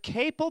that they're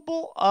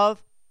capable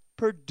of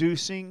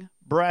producing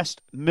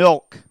breast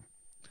milk.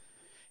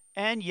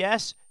 And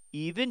yes,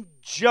 even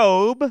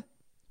Job,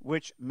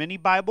 which many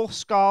Bible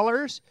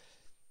scholars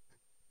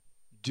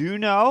do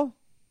know,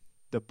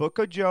 the book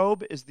of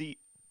Job is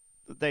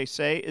they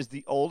say is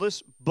the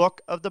oldest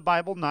book of the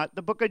Bible, not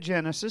the book of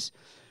Genesis.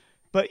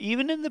 But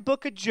even in the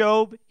book of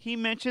Job, he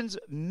mentions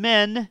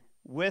men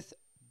with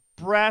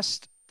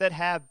breast that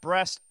have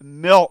breast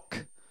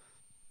milk.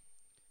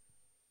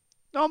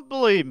 Don't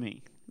believe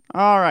me.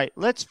 All right,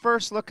 let's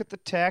first look at the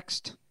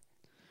text,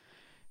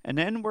 and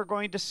then we're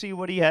going to see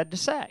what he had to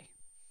say.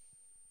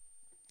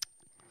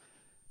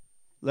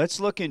 Let's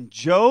look in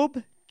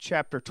Job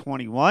chapter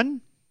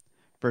 21,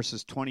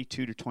 verses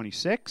 22 to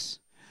 26.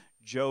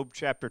 Job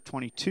chapter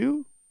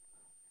 22.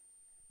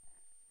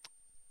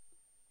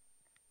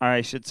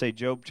 I should say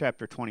Job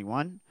chapter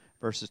 21,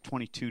 verses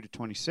 22 to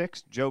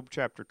 26. Job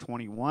chapter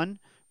 21,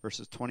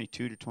 verses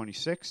 22 to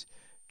 26.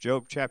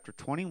 Job chapter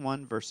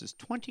 21, verses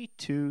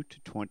 22 to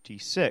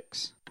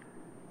 26.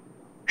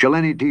 Shall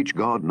any teach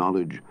God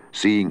knowledge,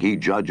 seeing he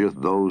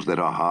judgeth those that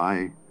are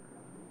high?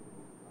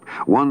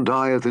 One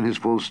dieth in his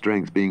full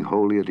strength, being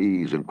wholly at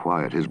ease and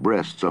quiet. His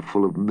breasts are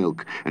full of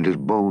milk, and his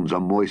bones are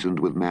moistened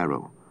with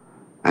marrow.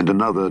 And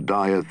another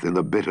dieth in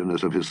the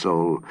bitterness of his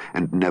soul,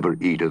 and never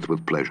eateth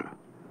with pleasure.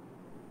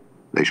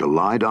 They shall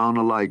lie down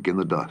alike in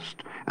the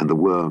dust, and the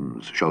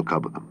worms shall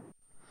cover them.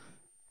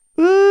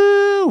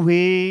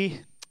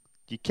 Ooh-wee.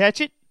 Did you catch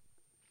it?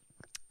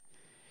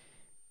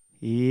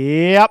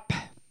 Yep.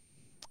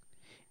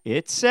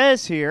 It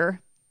says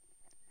here,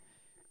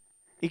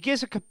 it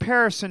gives a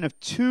comparison of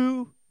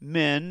two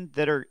men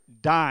that are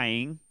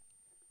dying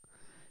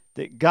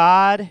that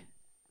God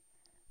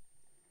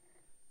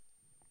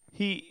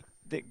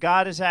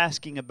is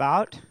asking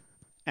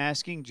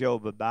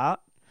Job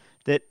about,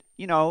 that,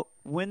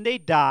 when they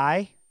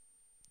die,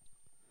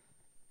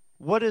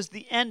 what is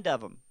the end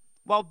of them?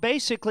 Well,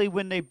 basically,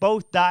 when they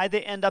both die,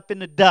 they end up in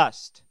the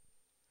dust.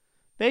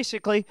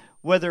 Basically,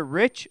 whether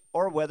rich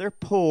or whether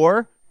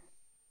poor,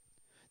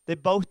 they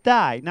both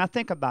die. Now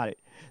think about it.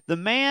 The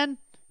man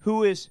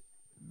who is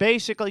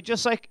basically,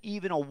 just like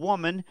even a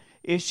woman,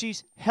 if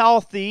she's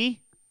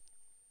healthy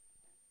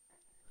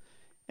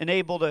and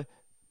able to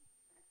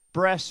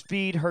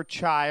breastfeed her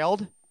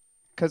child,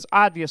 because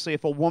obviously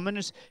if a woman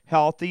is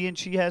healthy and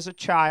she has a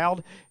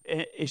child,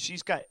 if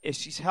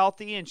she's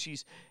healthy and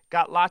she's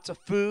got lots of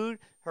food,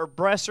 her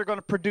breasts are going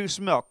to produce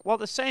milk. Well,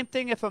 the same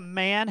thing if a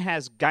man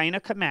has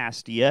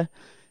gynecomastia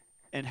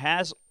and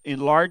has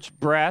enlarged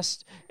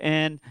breasts,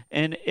 and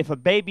if a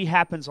baby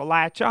happens to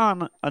latch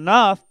on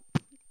enough,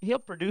 he'll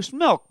produce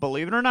milk,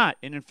 believe it or not.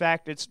 And in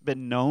fact, it's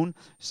been known,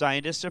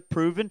 scientists have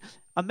proven,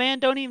 a man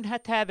don't even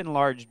have to have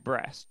enlarged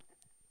breasts.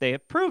 They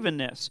have proven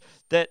this,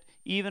 that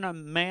even a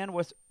man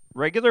with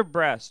regular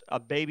breasts, a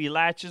baby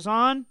latches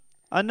on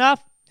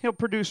enough, he'll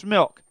produce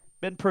milk.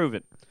 Been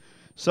proven.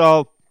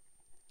 So,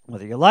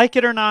 whether you like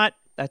it or not,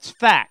 that's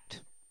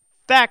fact.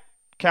 Fact,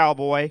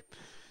 cowboy.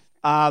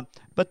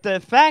 But the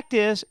fact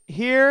is,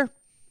 here,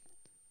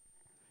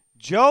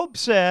 Job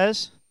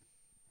says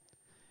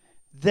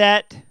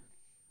that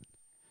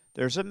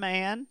there's a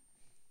man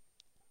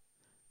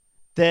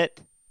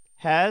that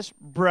has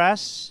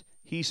breasts.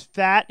 He's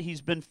fat.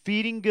 He's been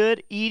feeding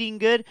good, eating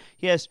good.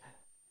 He has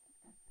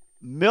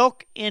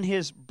milk in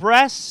his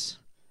breasts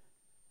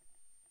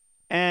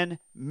and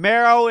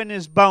marrow in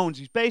his bones.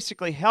 He's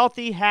basically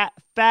healthy, fat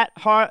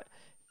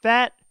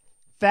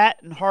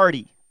and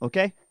hearty.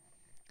 Okay?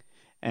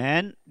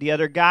 And the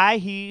other guy,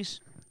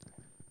 he's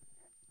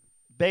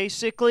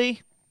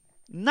basically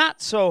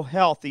not so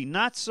healthy,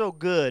 not so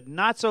good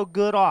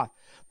off.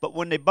 But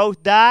when they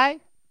both die,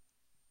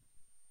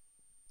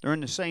 they're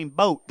in the same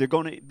boat. They're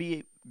going to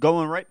be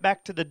going right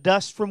back to the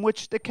dust from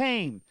which they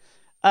came.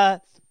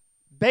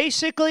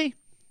 Basically,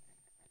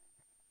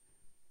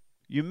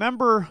 you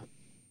remember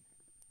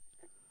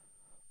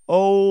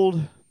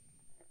old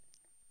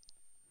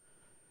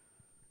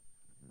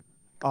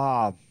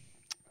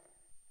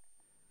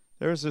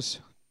there's this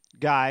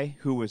guy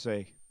who was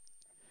a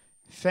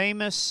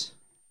famous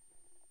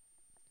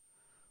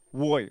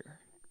warrior.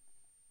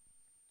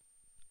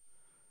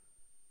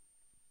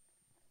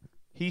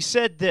 He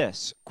said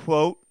this,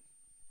 quote,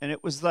 and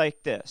it was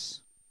like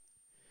this.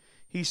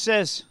 He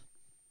says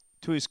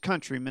to his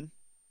countrymen,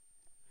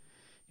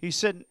 he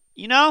said,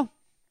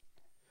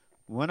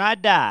 when I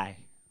die,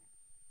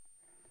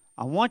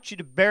 I want you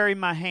to bury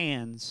my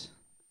hands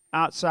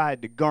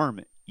outside the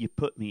garment you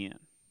put me in.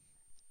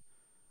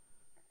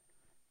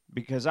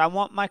 Because I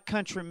want my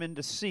countrymen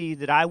to see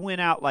that I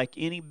went out like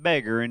any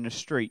beggar in the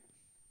street.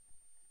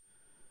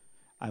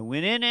 I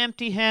went in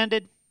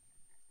empty-handed,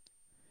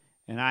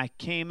 and I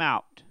came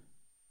out,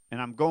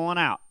 and I'm going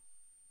out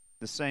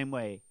the same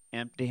way,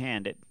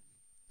 empty-handed.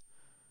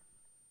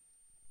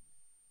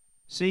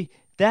 See,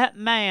 that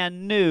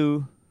man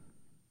knew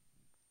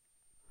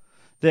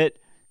that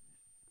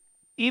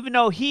even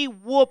though he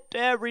whooped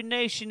every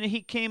nation that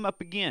he came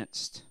up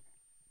against,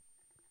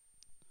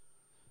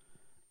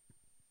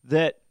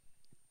 that,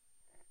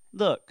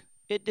 look,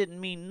 it didn't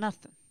mean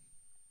nothing.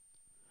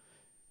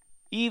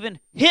 Even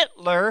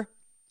Hitler,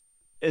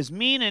 as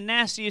mean and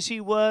nasty as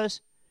he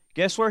was,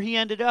 guess where he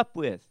ended up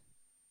with?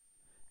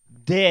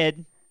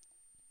 Dead.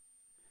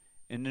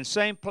 In the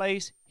same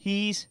place,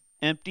 he's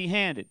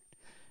empty-handed.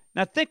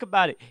 Now think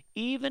about it.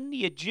 Even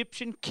the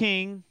Egyptian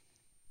king,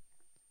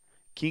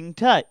 King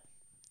Tut,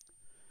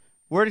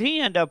 where did he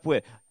end up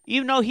with?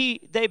 Even though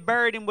they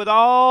buried him with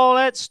all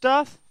that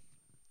stuff,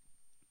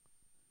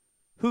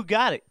 who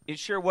got it? It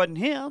sure wasn't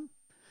him.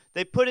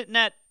 They put it in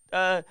that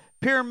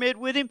pyramid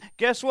with him.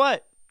 Guess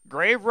what?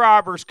 Grave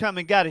robbers come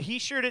and got it. He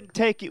sure didn't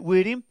take it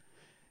with him.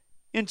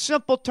 In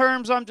simple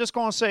terms, I'm just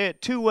going to say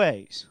it two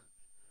ways.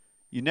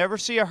 You never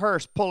see a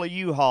hearse pull a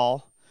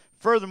U-Haul.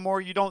 Furthermore,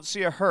 you don't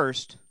see a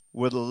hearse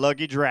with a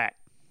luggage rack.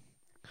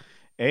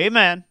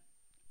 Amen.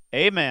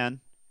 Amen.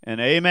 And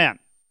amen.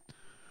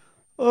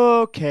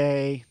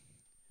 Okay.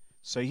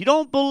 So you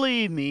don't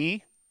believe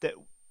me that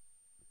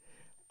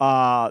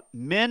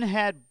men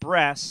had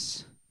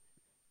breasts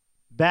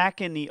back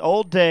in the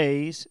old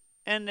days,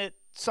 and that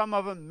some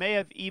of them may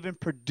have even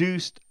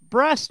produced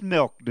breast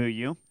milk, do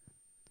you?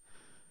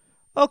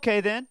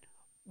 Okay then,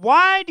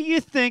 Why do you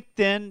think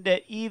then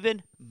that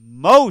even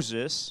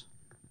Moses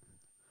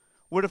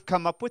would have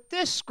come up with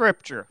this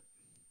scripture?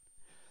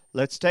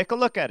 Let's take a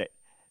look at it.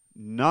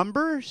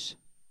 Numbers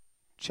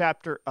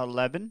chapter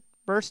 11,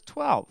 verse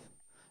 12.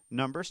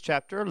 Numbers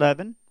chapter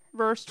 11,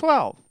 verse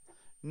 12.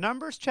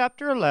 Numbers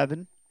chapter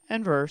 11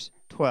 and verse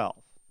 12.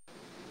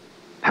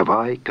 Have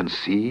I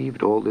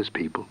conceived all this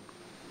people?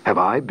 Have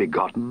I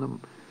begotten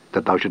them?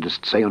 That thou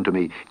shouldest say unto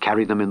me,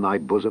 carry them in thy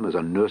bosom, as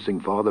a nursing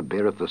father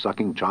beareth the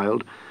sucking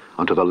child,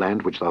 unto the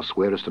land which thou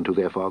swarest unto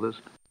their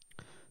fathers?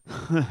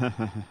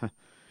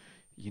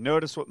 You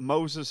notice what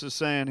Moses is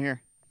saying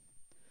here?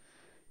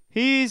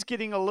 He's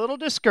getting a little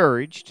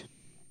discouraged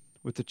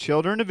with the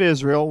children of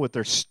Israel, with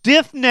their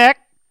stiff neck,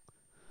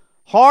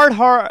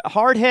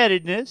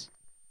 hard-headedness,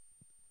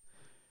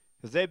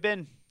 because they've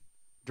been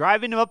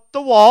driving him up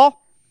the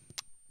wall.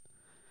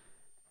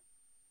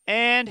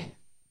 And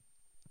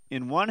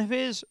in one of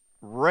his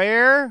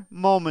rare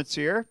moments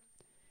here,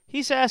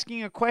 he's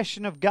asking a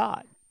question of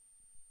God.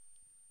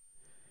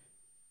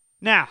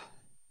 Now,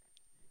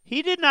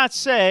 he did not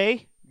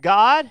say,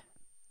 God,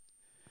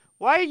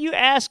 why are you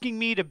asking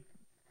me to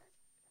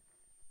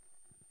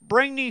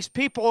bring these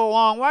people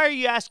along? Why are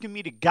you asking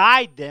me to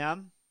guide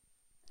them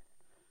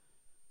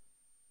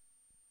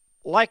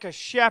like a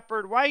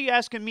shepherd? Why are you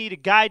asking me to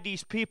guide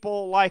these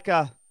people like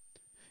a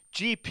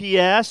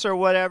GPS or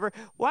whatever?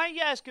 Why are you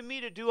asking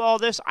me to do all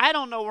this? I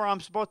don't know where I'm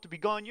supposed to be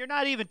going. You're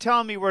not even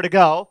telling me where to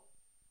go.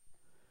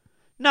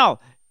 No,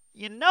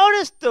 you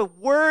notice the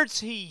words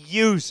he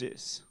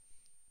uses.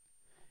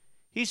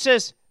 He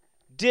says,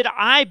 did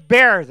I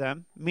bear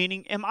them?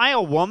 Meaning, am I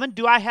a woman?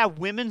 Do I have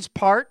women's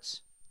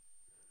parts?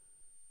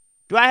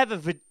 Do I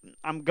have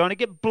I'm going to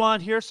get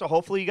blunt here, so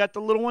hopefully you got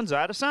the little ones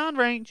out of sound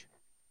range.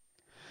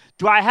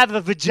 Do I have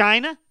a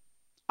vagina?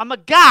 I'm a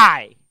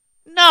guy.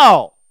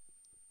 No.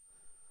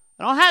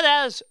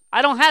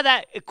 I don't have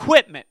that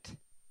equipment.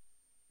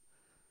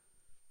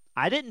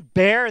 I didn't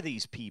bear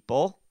these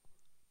people.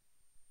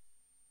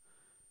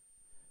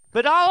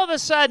 But all of a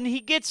sudden he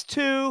gets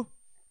to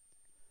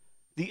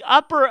the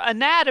upper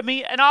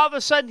anatomy, and all of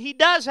a sudden he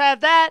does have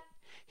that.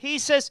 He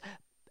says,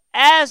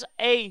 as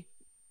a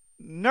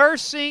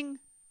nursing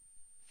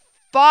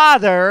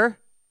father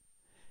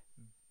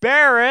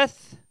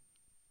beareth,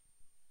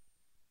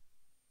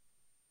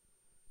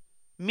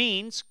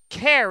 means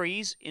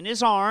carries in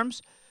his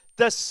arms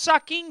the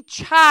sucking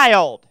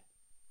child.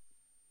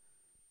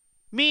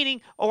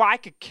 Meaning, I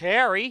could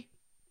carry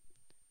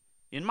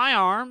in my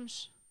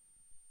arms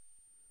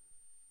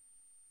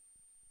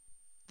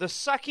the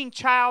sucking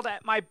child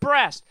at my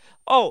breast.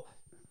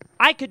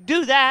 I could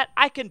do that.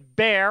 I can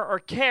bear or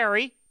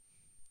carry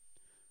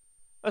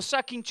a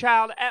sucking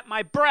child at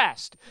my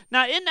breast.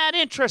 Now, isn't that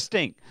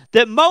interesting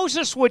that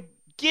Moses would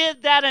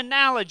give that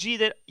analogy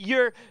that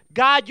you're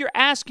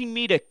asking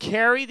me to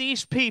carry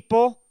these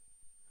people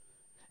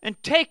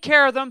and take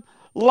care of them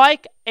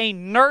like a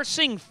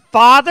nursing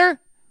father?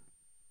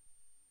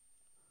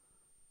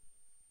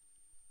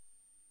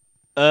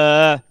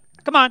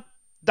 Come on,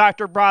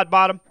 Dr.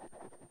 Broadbottom.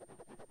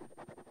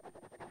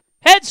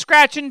 Head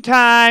scratching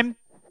time.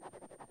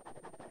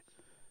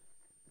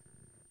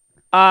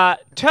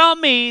 Tell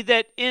me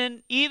that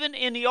even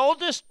in the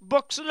oldest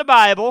books of the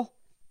Bible,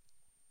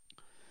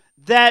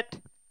 that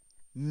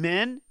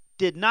men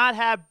did not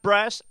have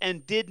breasts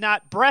and did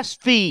not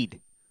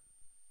breastfeed.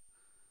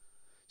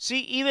 See,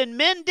 even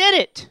men did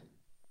it.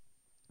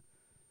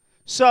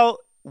 So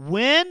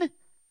when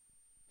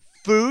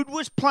food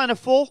was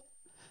plentiful,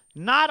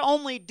 not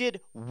only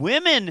did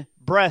women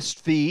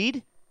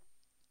breastfeed,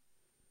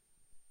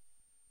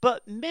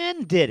 but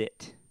men did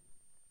it.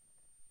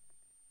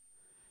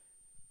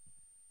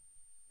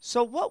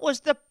 So what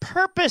was the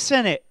purpose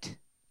in it?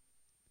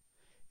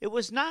 It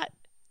was not,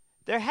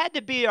 there had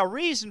to be a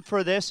reason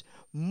for this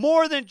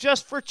more than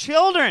just for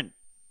children.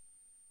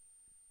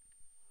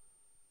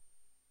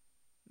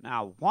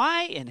 Now,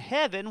 why in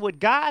heaven would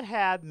God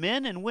have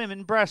men and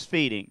women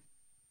breastfeeding?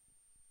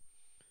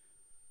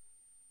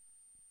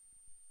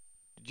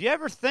 Did you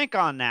ever think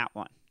on that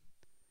one?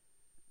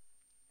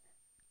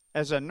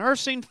 As a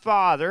nursing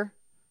father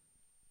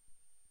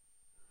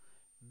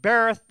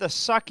beareth the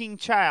sucking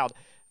child.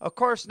 Of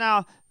course,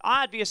 now,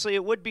 obviously,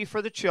 it would be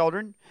for the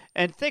children.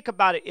 And think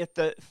about it. If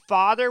the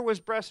father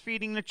was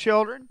breastfeeding the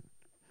children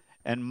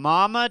and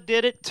mama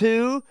did it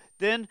too,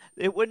 then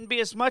it wouldn't be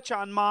as much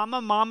on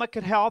mama. Mama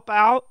could help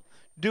out,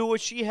 do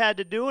what she had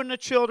to do, and the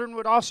children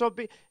would also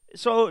be,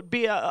 so it would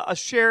be a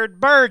shared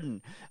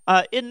burden.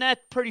 Isn't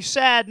that pretty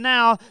sad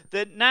now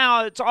that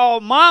now it's all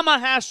mama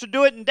has to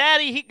do it and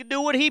daddy, he can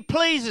do what he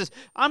pleases?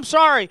 I'm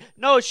sorry.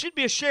 No, it should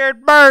be a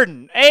shared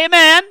burden.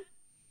 Amen?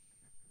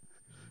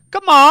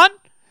 Come on.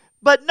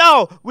 But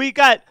no, we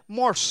got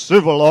more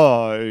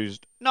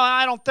civilized. No,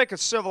 I don't think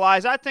it's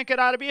civilized. I think it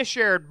ought to be a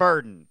shared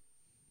burden.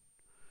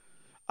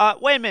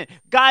 Wait a minute.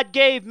 God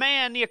gave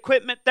man the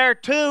equipment there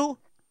too.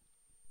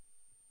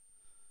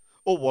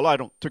 Oh, well, I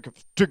don't think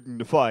it's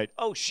dignified.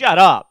 Oh, shut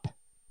up.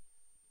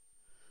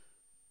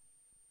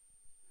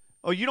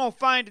 Oh, you don't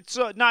find it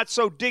not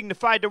so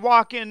dignified to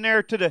walk in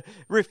there to the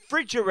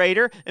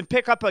refrigerator and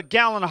pick up a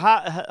gallon of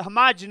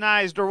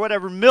homogenized or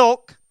whatever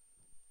milk.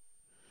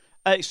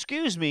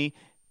 Excuse me,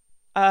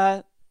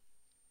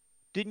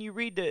 didn't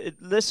you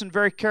listen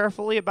very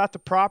carefully about the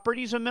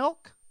properties of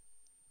milk?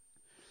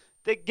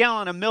 The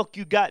gallon of milk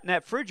you got in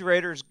that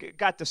refrigerator's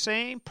got the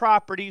same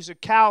properties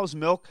of cow's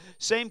milk,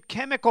 same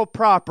chemical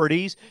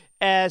properties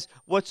as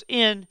what's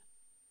in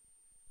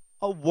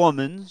a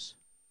woman's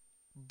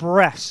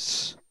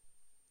breasts.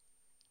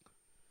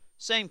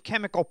 Same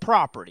chemical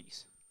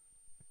properties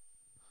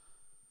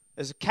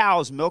as a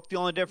cow's milk. The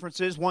only difference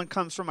is one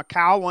comes from a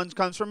cow, one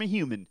comes from a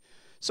human.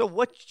 So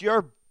what's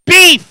your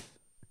beef?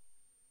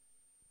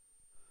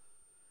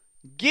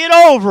 Get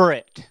over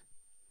it.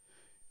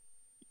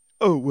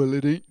 Oh, well,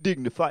 it ain't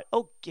dignified.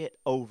 Oh, get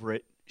over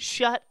it.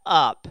 Shut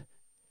up.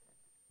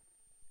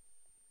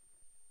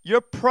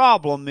 Your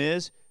problem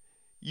is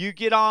you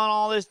get on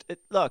all this.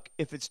 Look,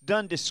 if it's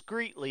done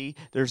discreetly,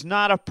 there's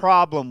not a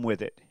problem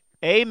with it.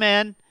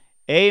 Amen,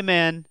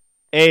 amen,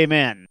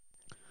 amen.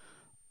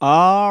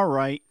 All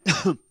right.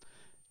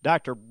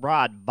 Dr.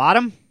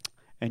 Broadbottom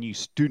and you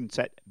students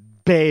at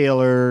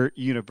Baylor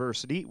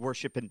University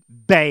worshiping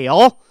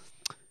Baal,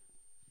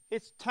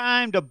 it's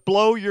time to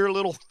blow your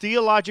little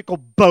theological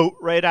boat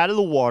right out of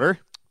the water.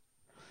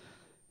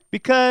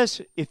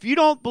 Because if you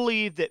don't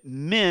believe that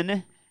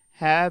men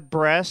have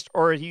breasts,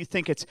 or you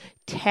think it's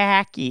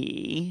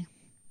tacky,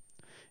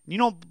 you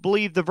don't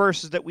believe the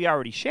verses that we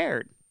already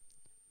shared,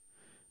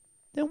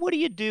 then what do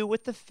you do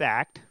with the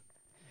fact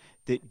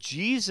that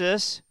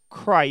Jesus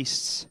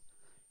Christ's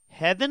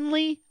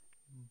heavenly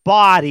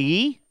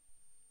body,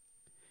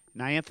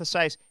 and I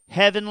emphasize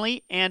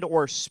heavenly and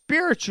or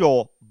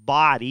spiritual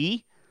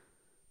body,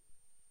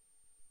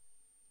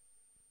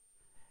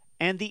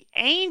 and the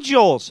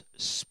angels'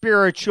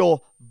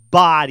 spiritual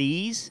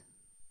bodies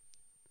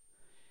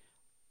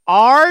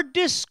are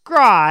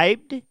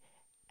described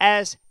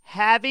as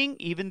having,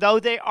 even though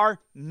they are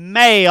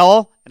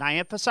male, and I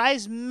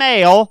emphasize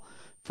male,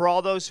 for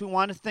all those who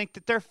want to think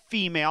that they're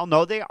female,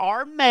 no, they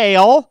are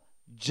male,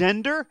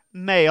 gender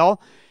male,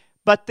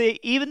 but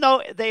even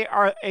though they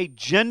are a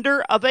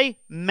gender of a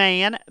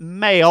man,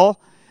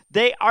 male,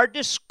 they are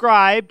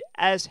described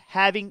as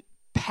having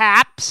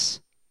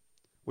paps,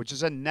 which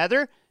is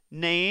another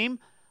name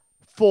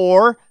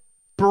for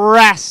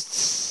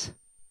breasts.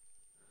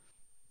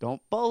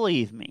 Don't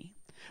believe me.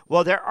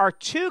 Well, there are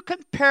two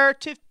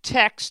comparative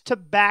texts to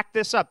back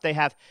this up. They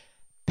have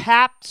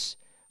paps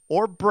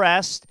or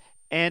breast,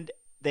 and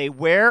they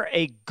wear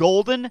a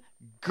golden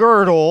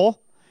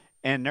girdle.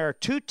 And there are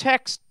two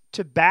texts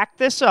to back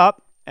this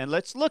up, and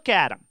let's look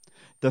at them.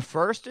 The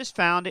first is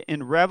found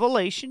in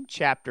Revelation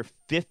chapter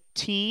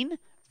 15,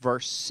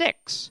 verse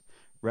 6.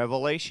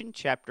 Revelation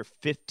chapter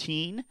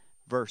 15,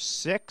 verse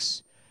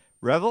 6.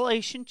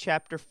 Revelation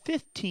chapter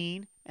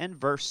 15 and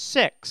verse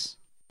 6.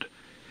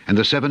 And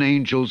the 7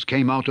 angels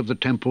came out of the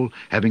temple,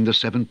 having the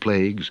 7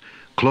 plagues,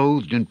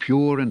 clothed in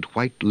pure and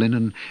white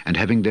linen, and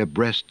having their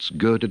breasts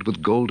girded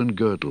with golden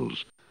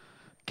girdles.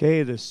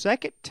 Okay, the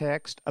second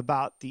text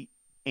about the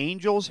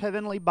angels'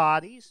 heavenly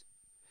bodies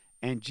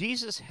and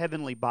Jesus'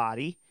 heavenly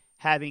body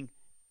having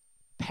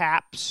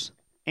paps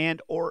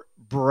and or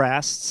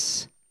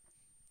breasts,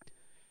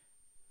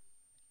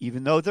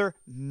 even though they're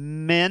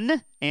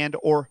men and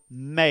or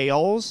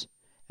males,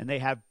 and they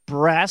have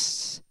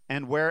breasts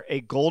and wear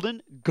a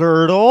golden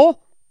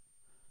girdle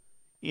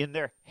in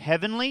their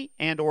heavenly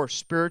and or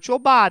spiritual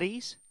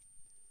bodies.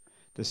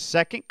 The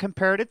second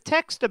comparative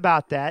text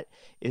about that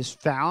is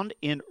found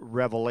in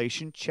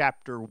Revelation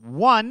chapter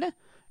 1,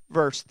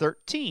 verse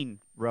 13.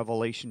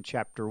 Revelation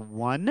chapter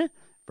 1,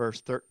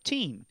 verse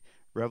 13.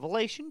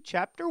 Revelation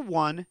chapter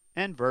 1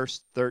 and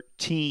verse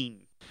 13.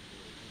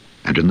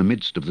 And in the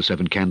midst of the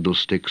 7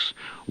 candlesticks,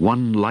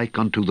 one like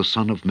unto the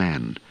Son of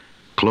Man,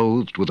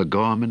 clothed with a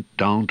garment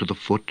down to the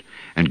foot,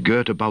 and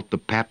girt about the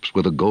paps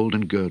with a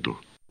golden girdle.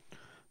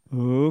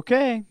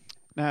 Okay.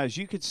 Now, as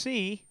you can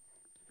see,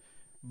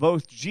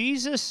 both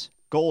Jesus'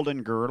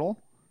 golden girdle,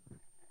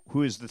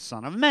 who is the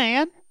Son of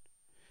Man,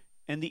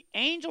 and the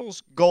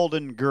angels'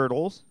 golden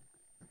girdles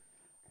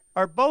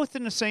are both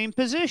in the same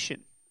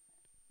position.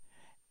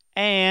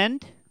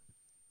 And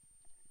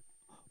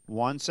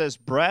one says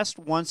breast,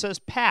 one says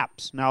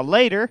paps. Now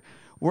later,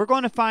 we're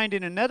going to find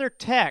in another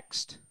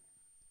text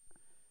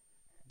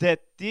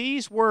that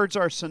these words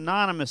are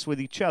synonymous with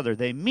each other.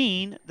 They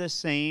mean the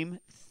same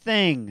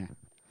thing.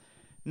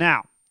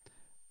 Now,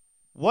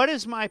 what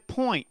is my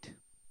point?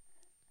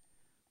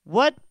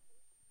 What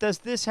does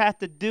this have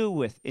to do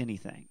with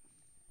anything?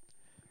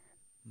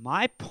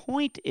 My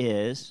point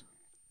is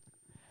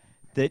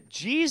that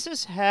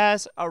Jesus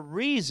has a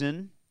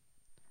reason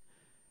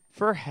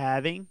for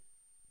having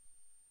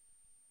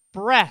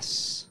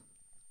breasts.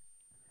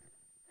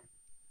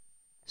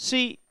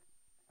 See,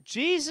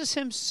 Jesus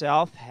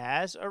himself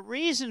has a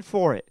reason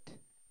for it.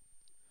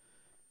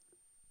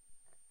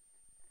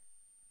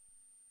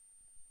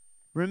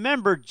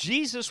 Remember,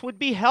 Jesus would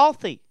be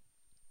healthy.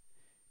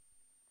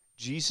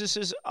 Jesus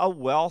is a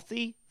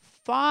wealthy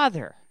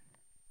father.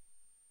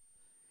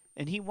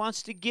 And He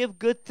wants to give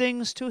good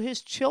things to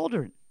His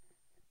children.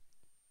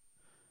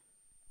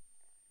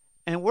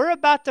 And we're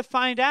about to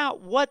find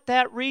out what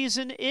that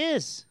reason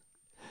is.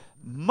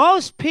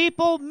 Most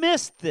people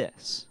miss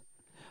this.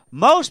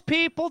 Most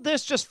people,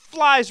 this just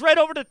flies right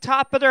over the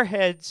top of their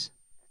heads.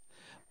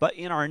 But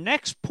in our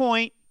next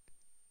point,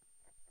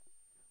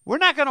 we're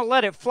not going to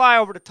let it fly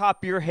over the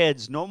top of your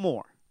heads no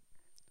more.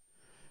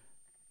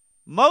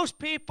 Most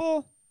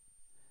people,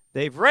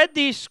 they've read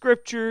these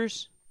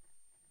scriptures,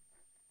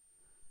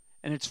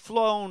 and it's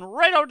flown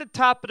right over the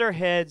top of their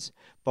heads,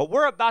 but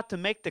we're about to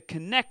make the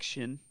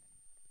connection,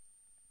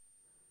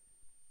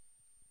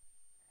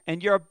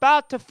 and you're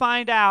about to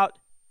find out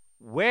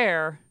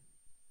where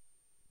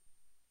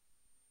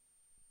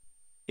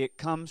it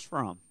comes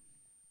from.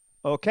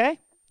 Okay?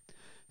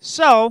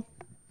 So,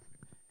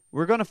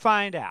 we're going to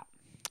find out.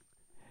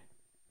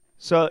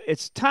 So,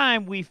 it's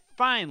time we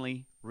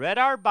finally read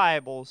our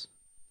Bibles,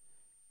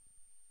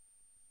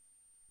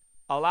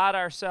 allowed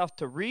ourselves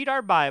to read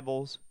our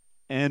Bibles,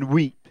 and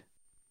weep.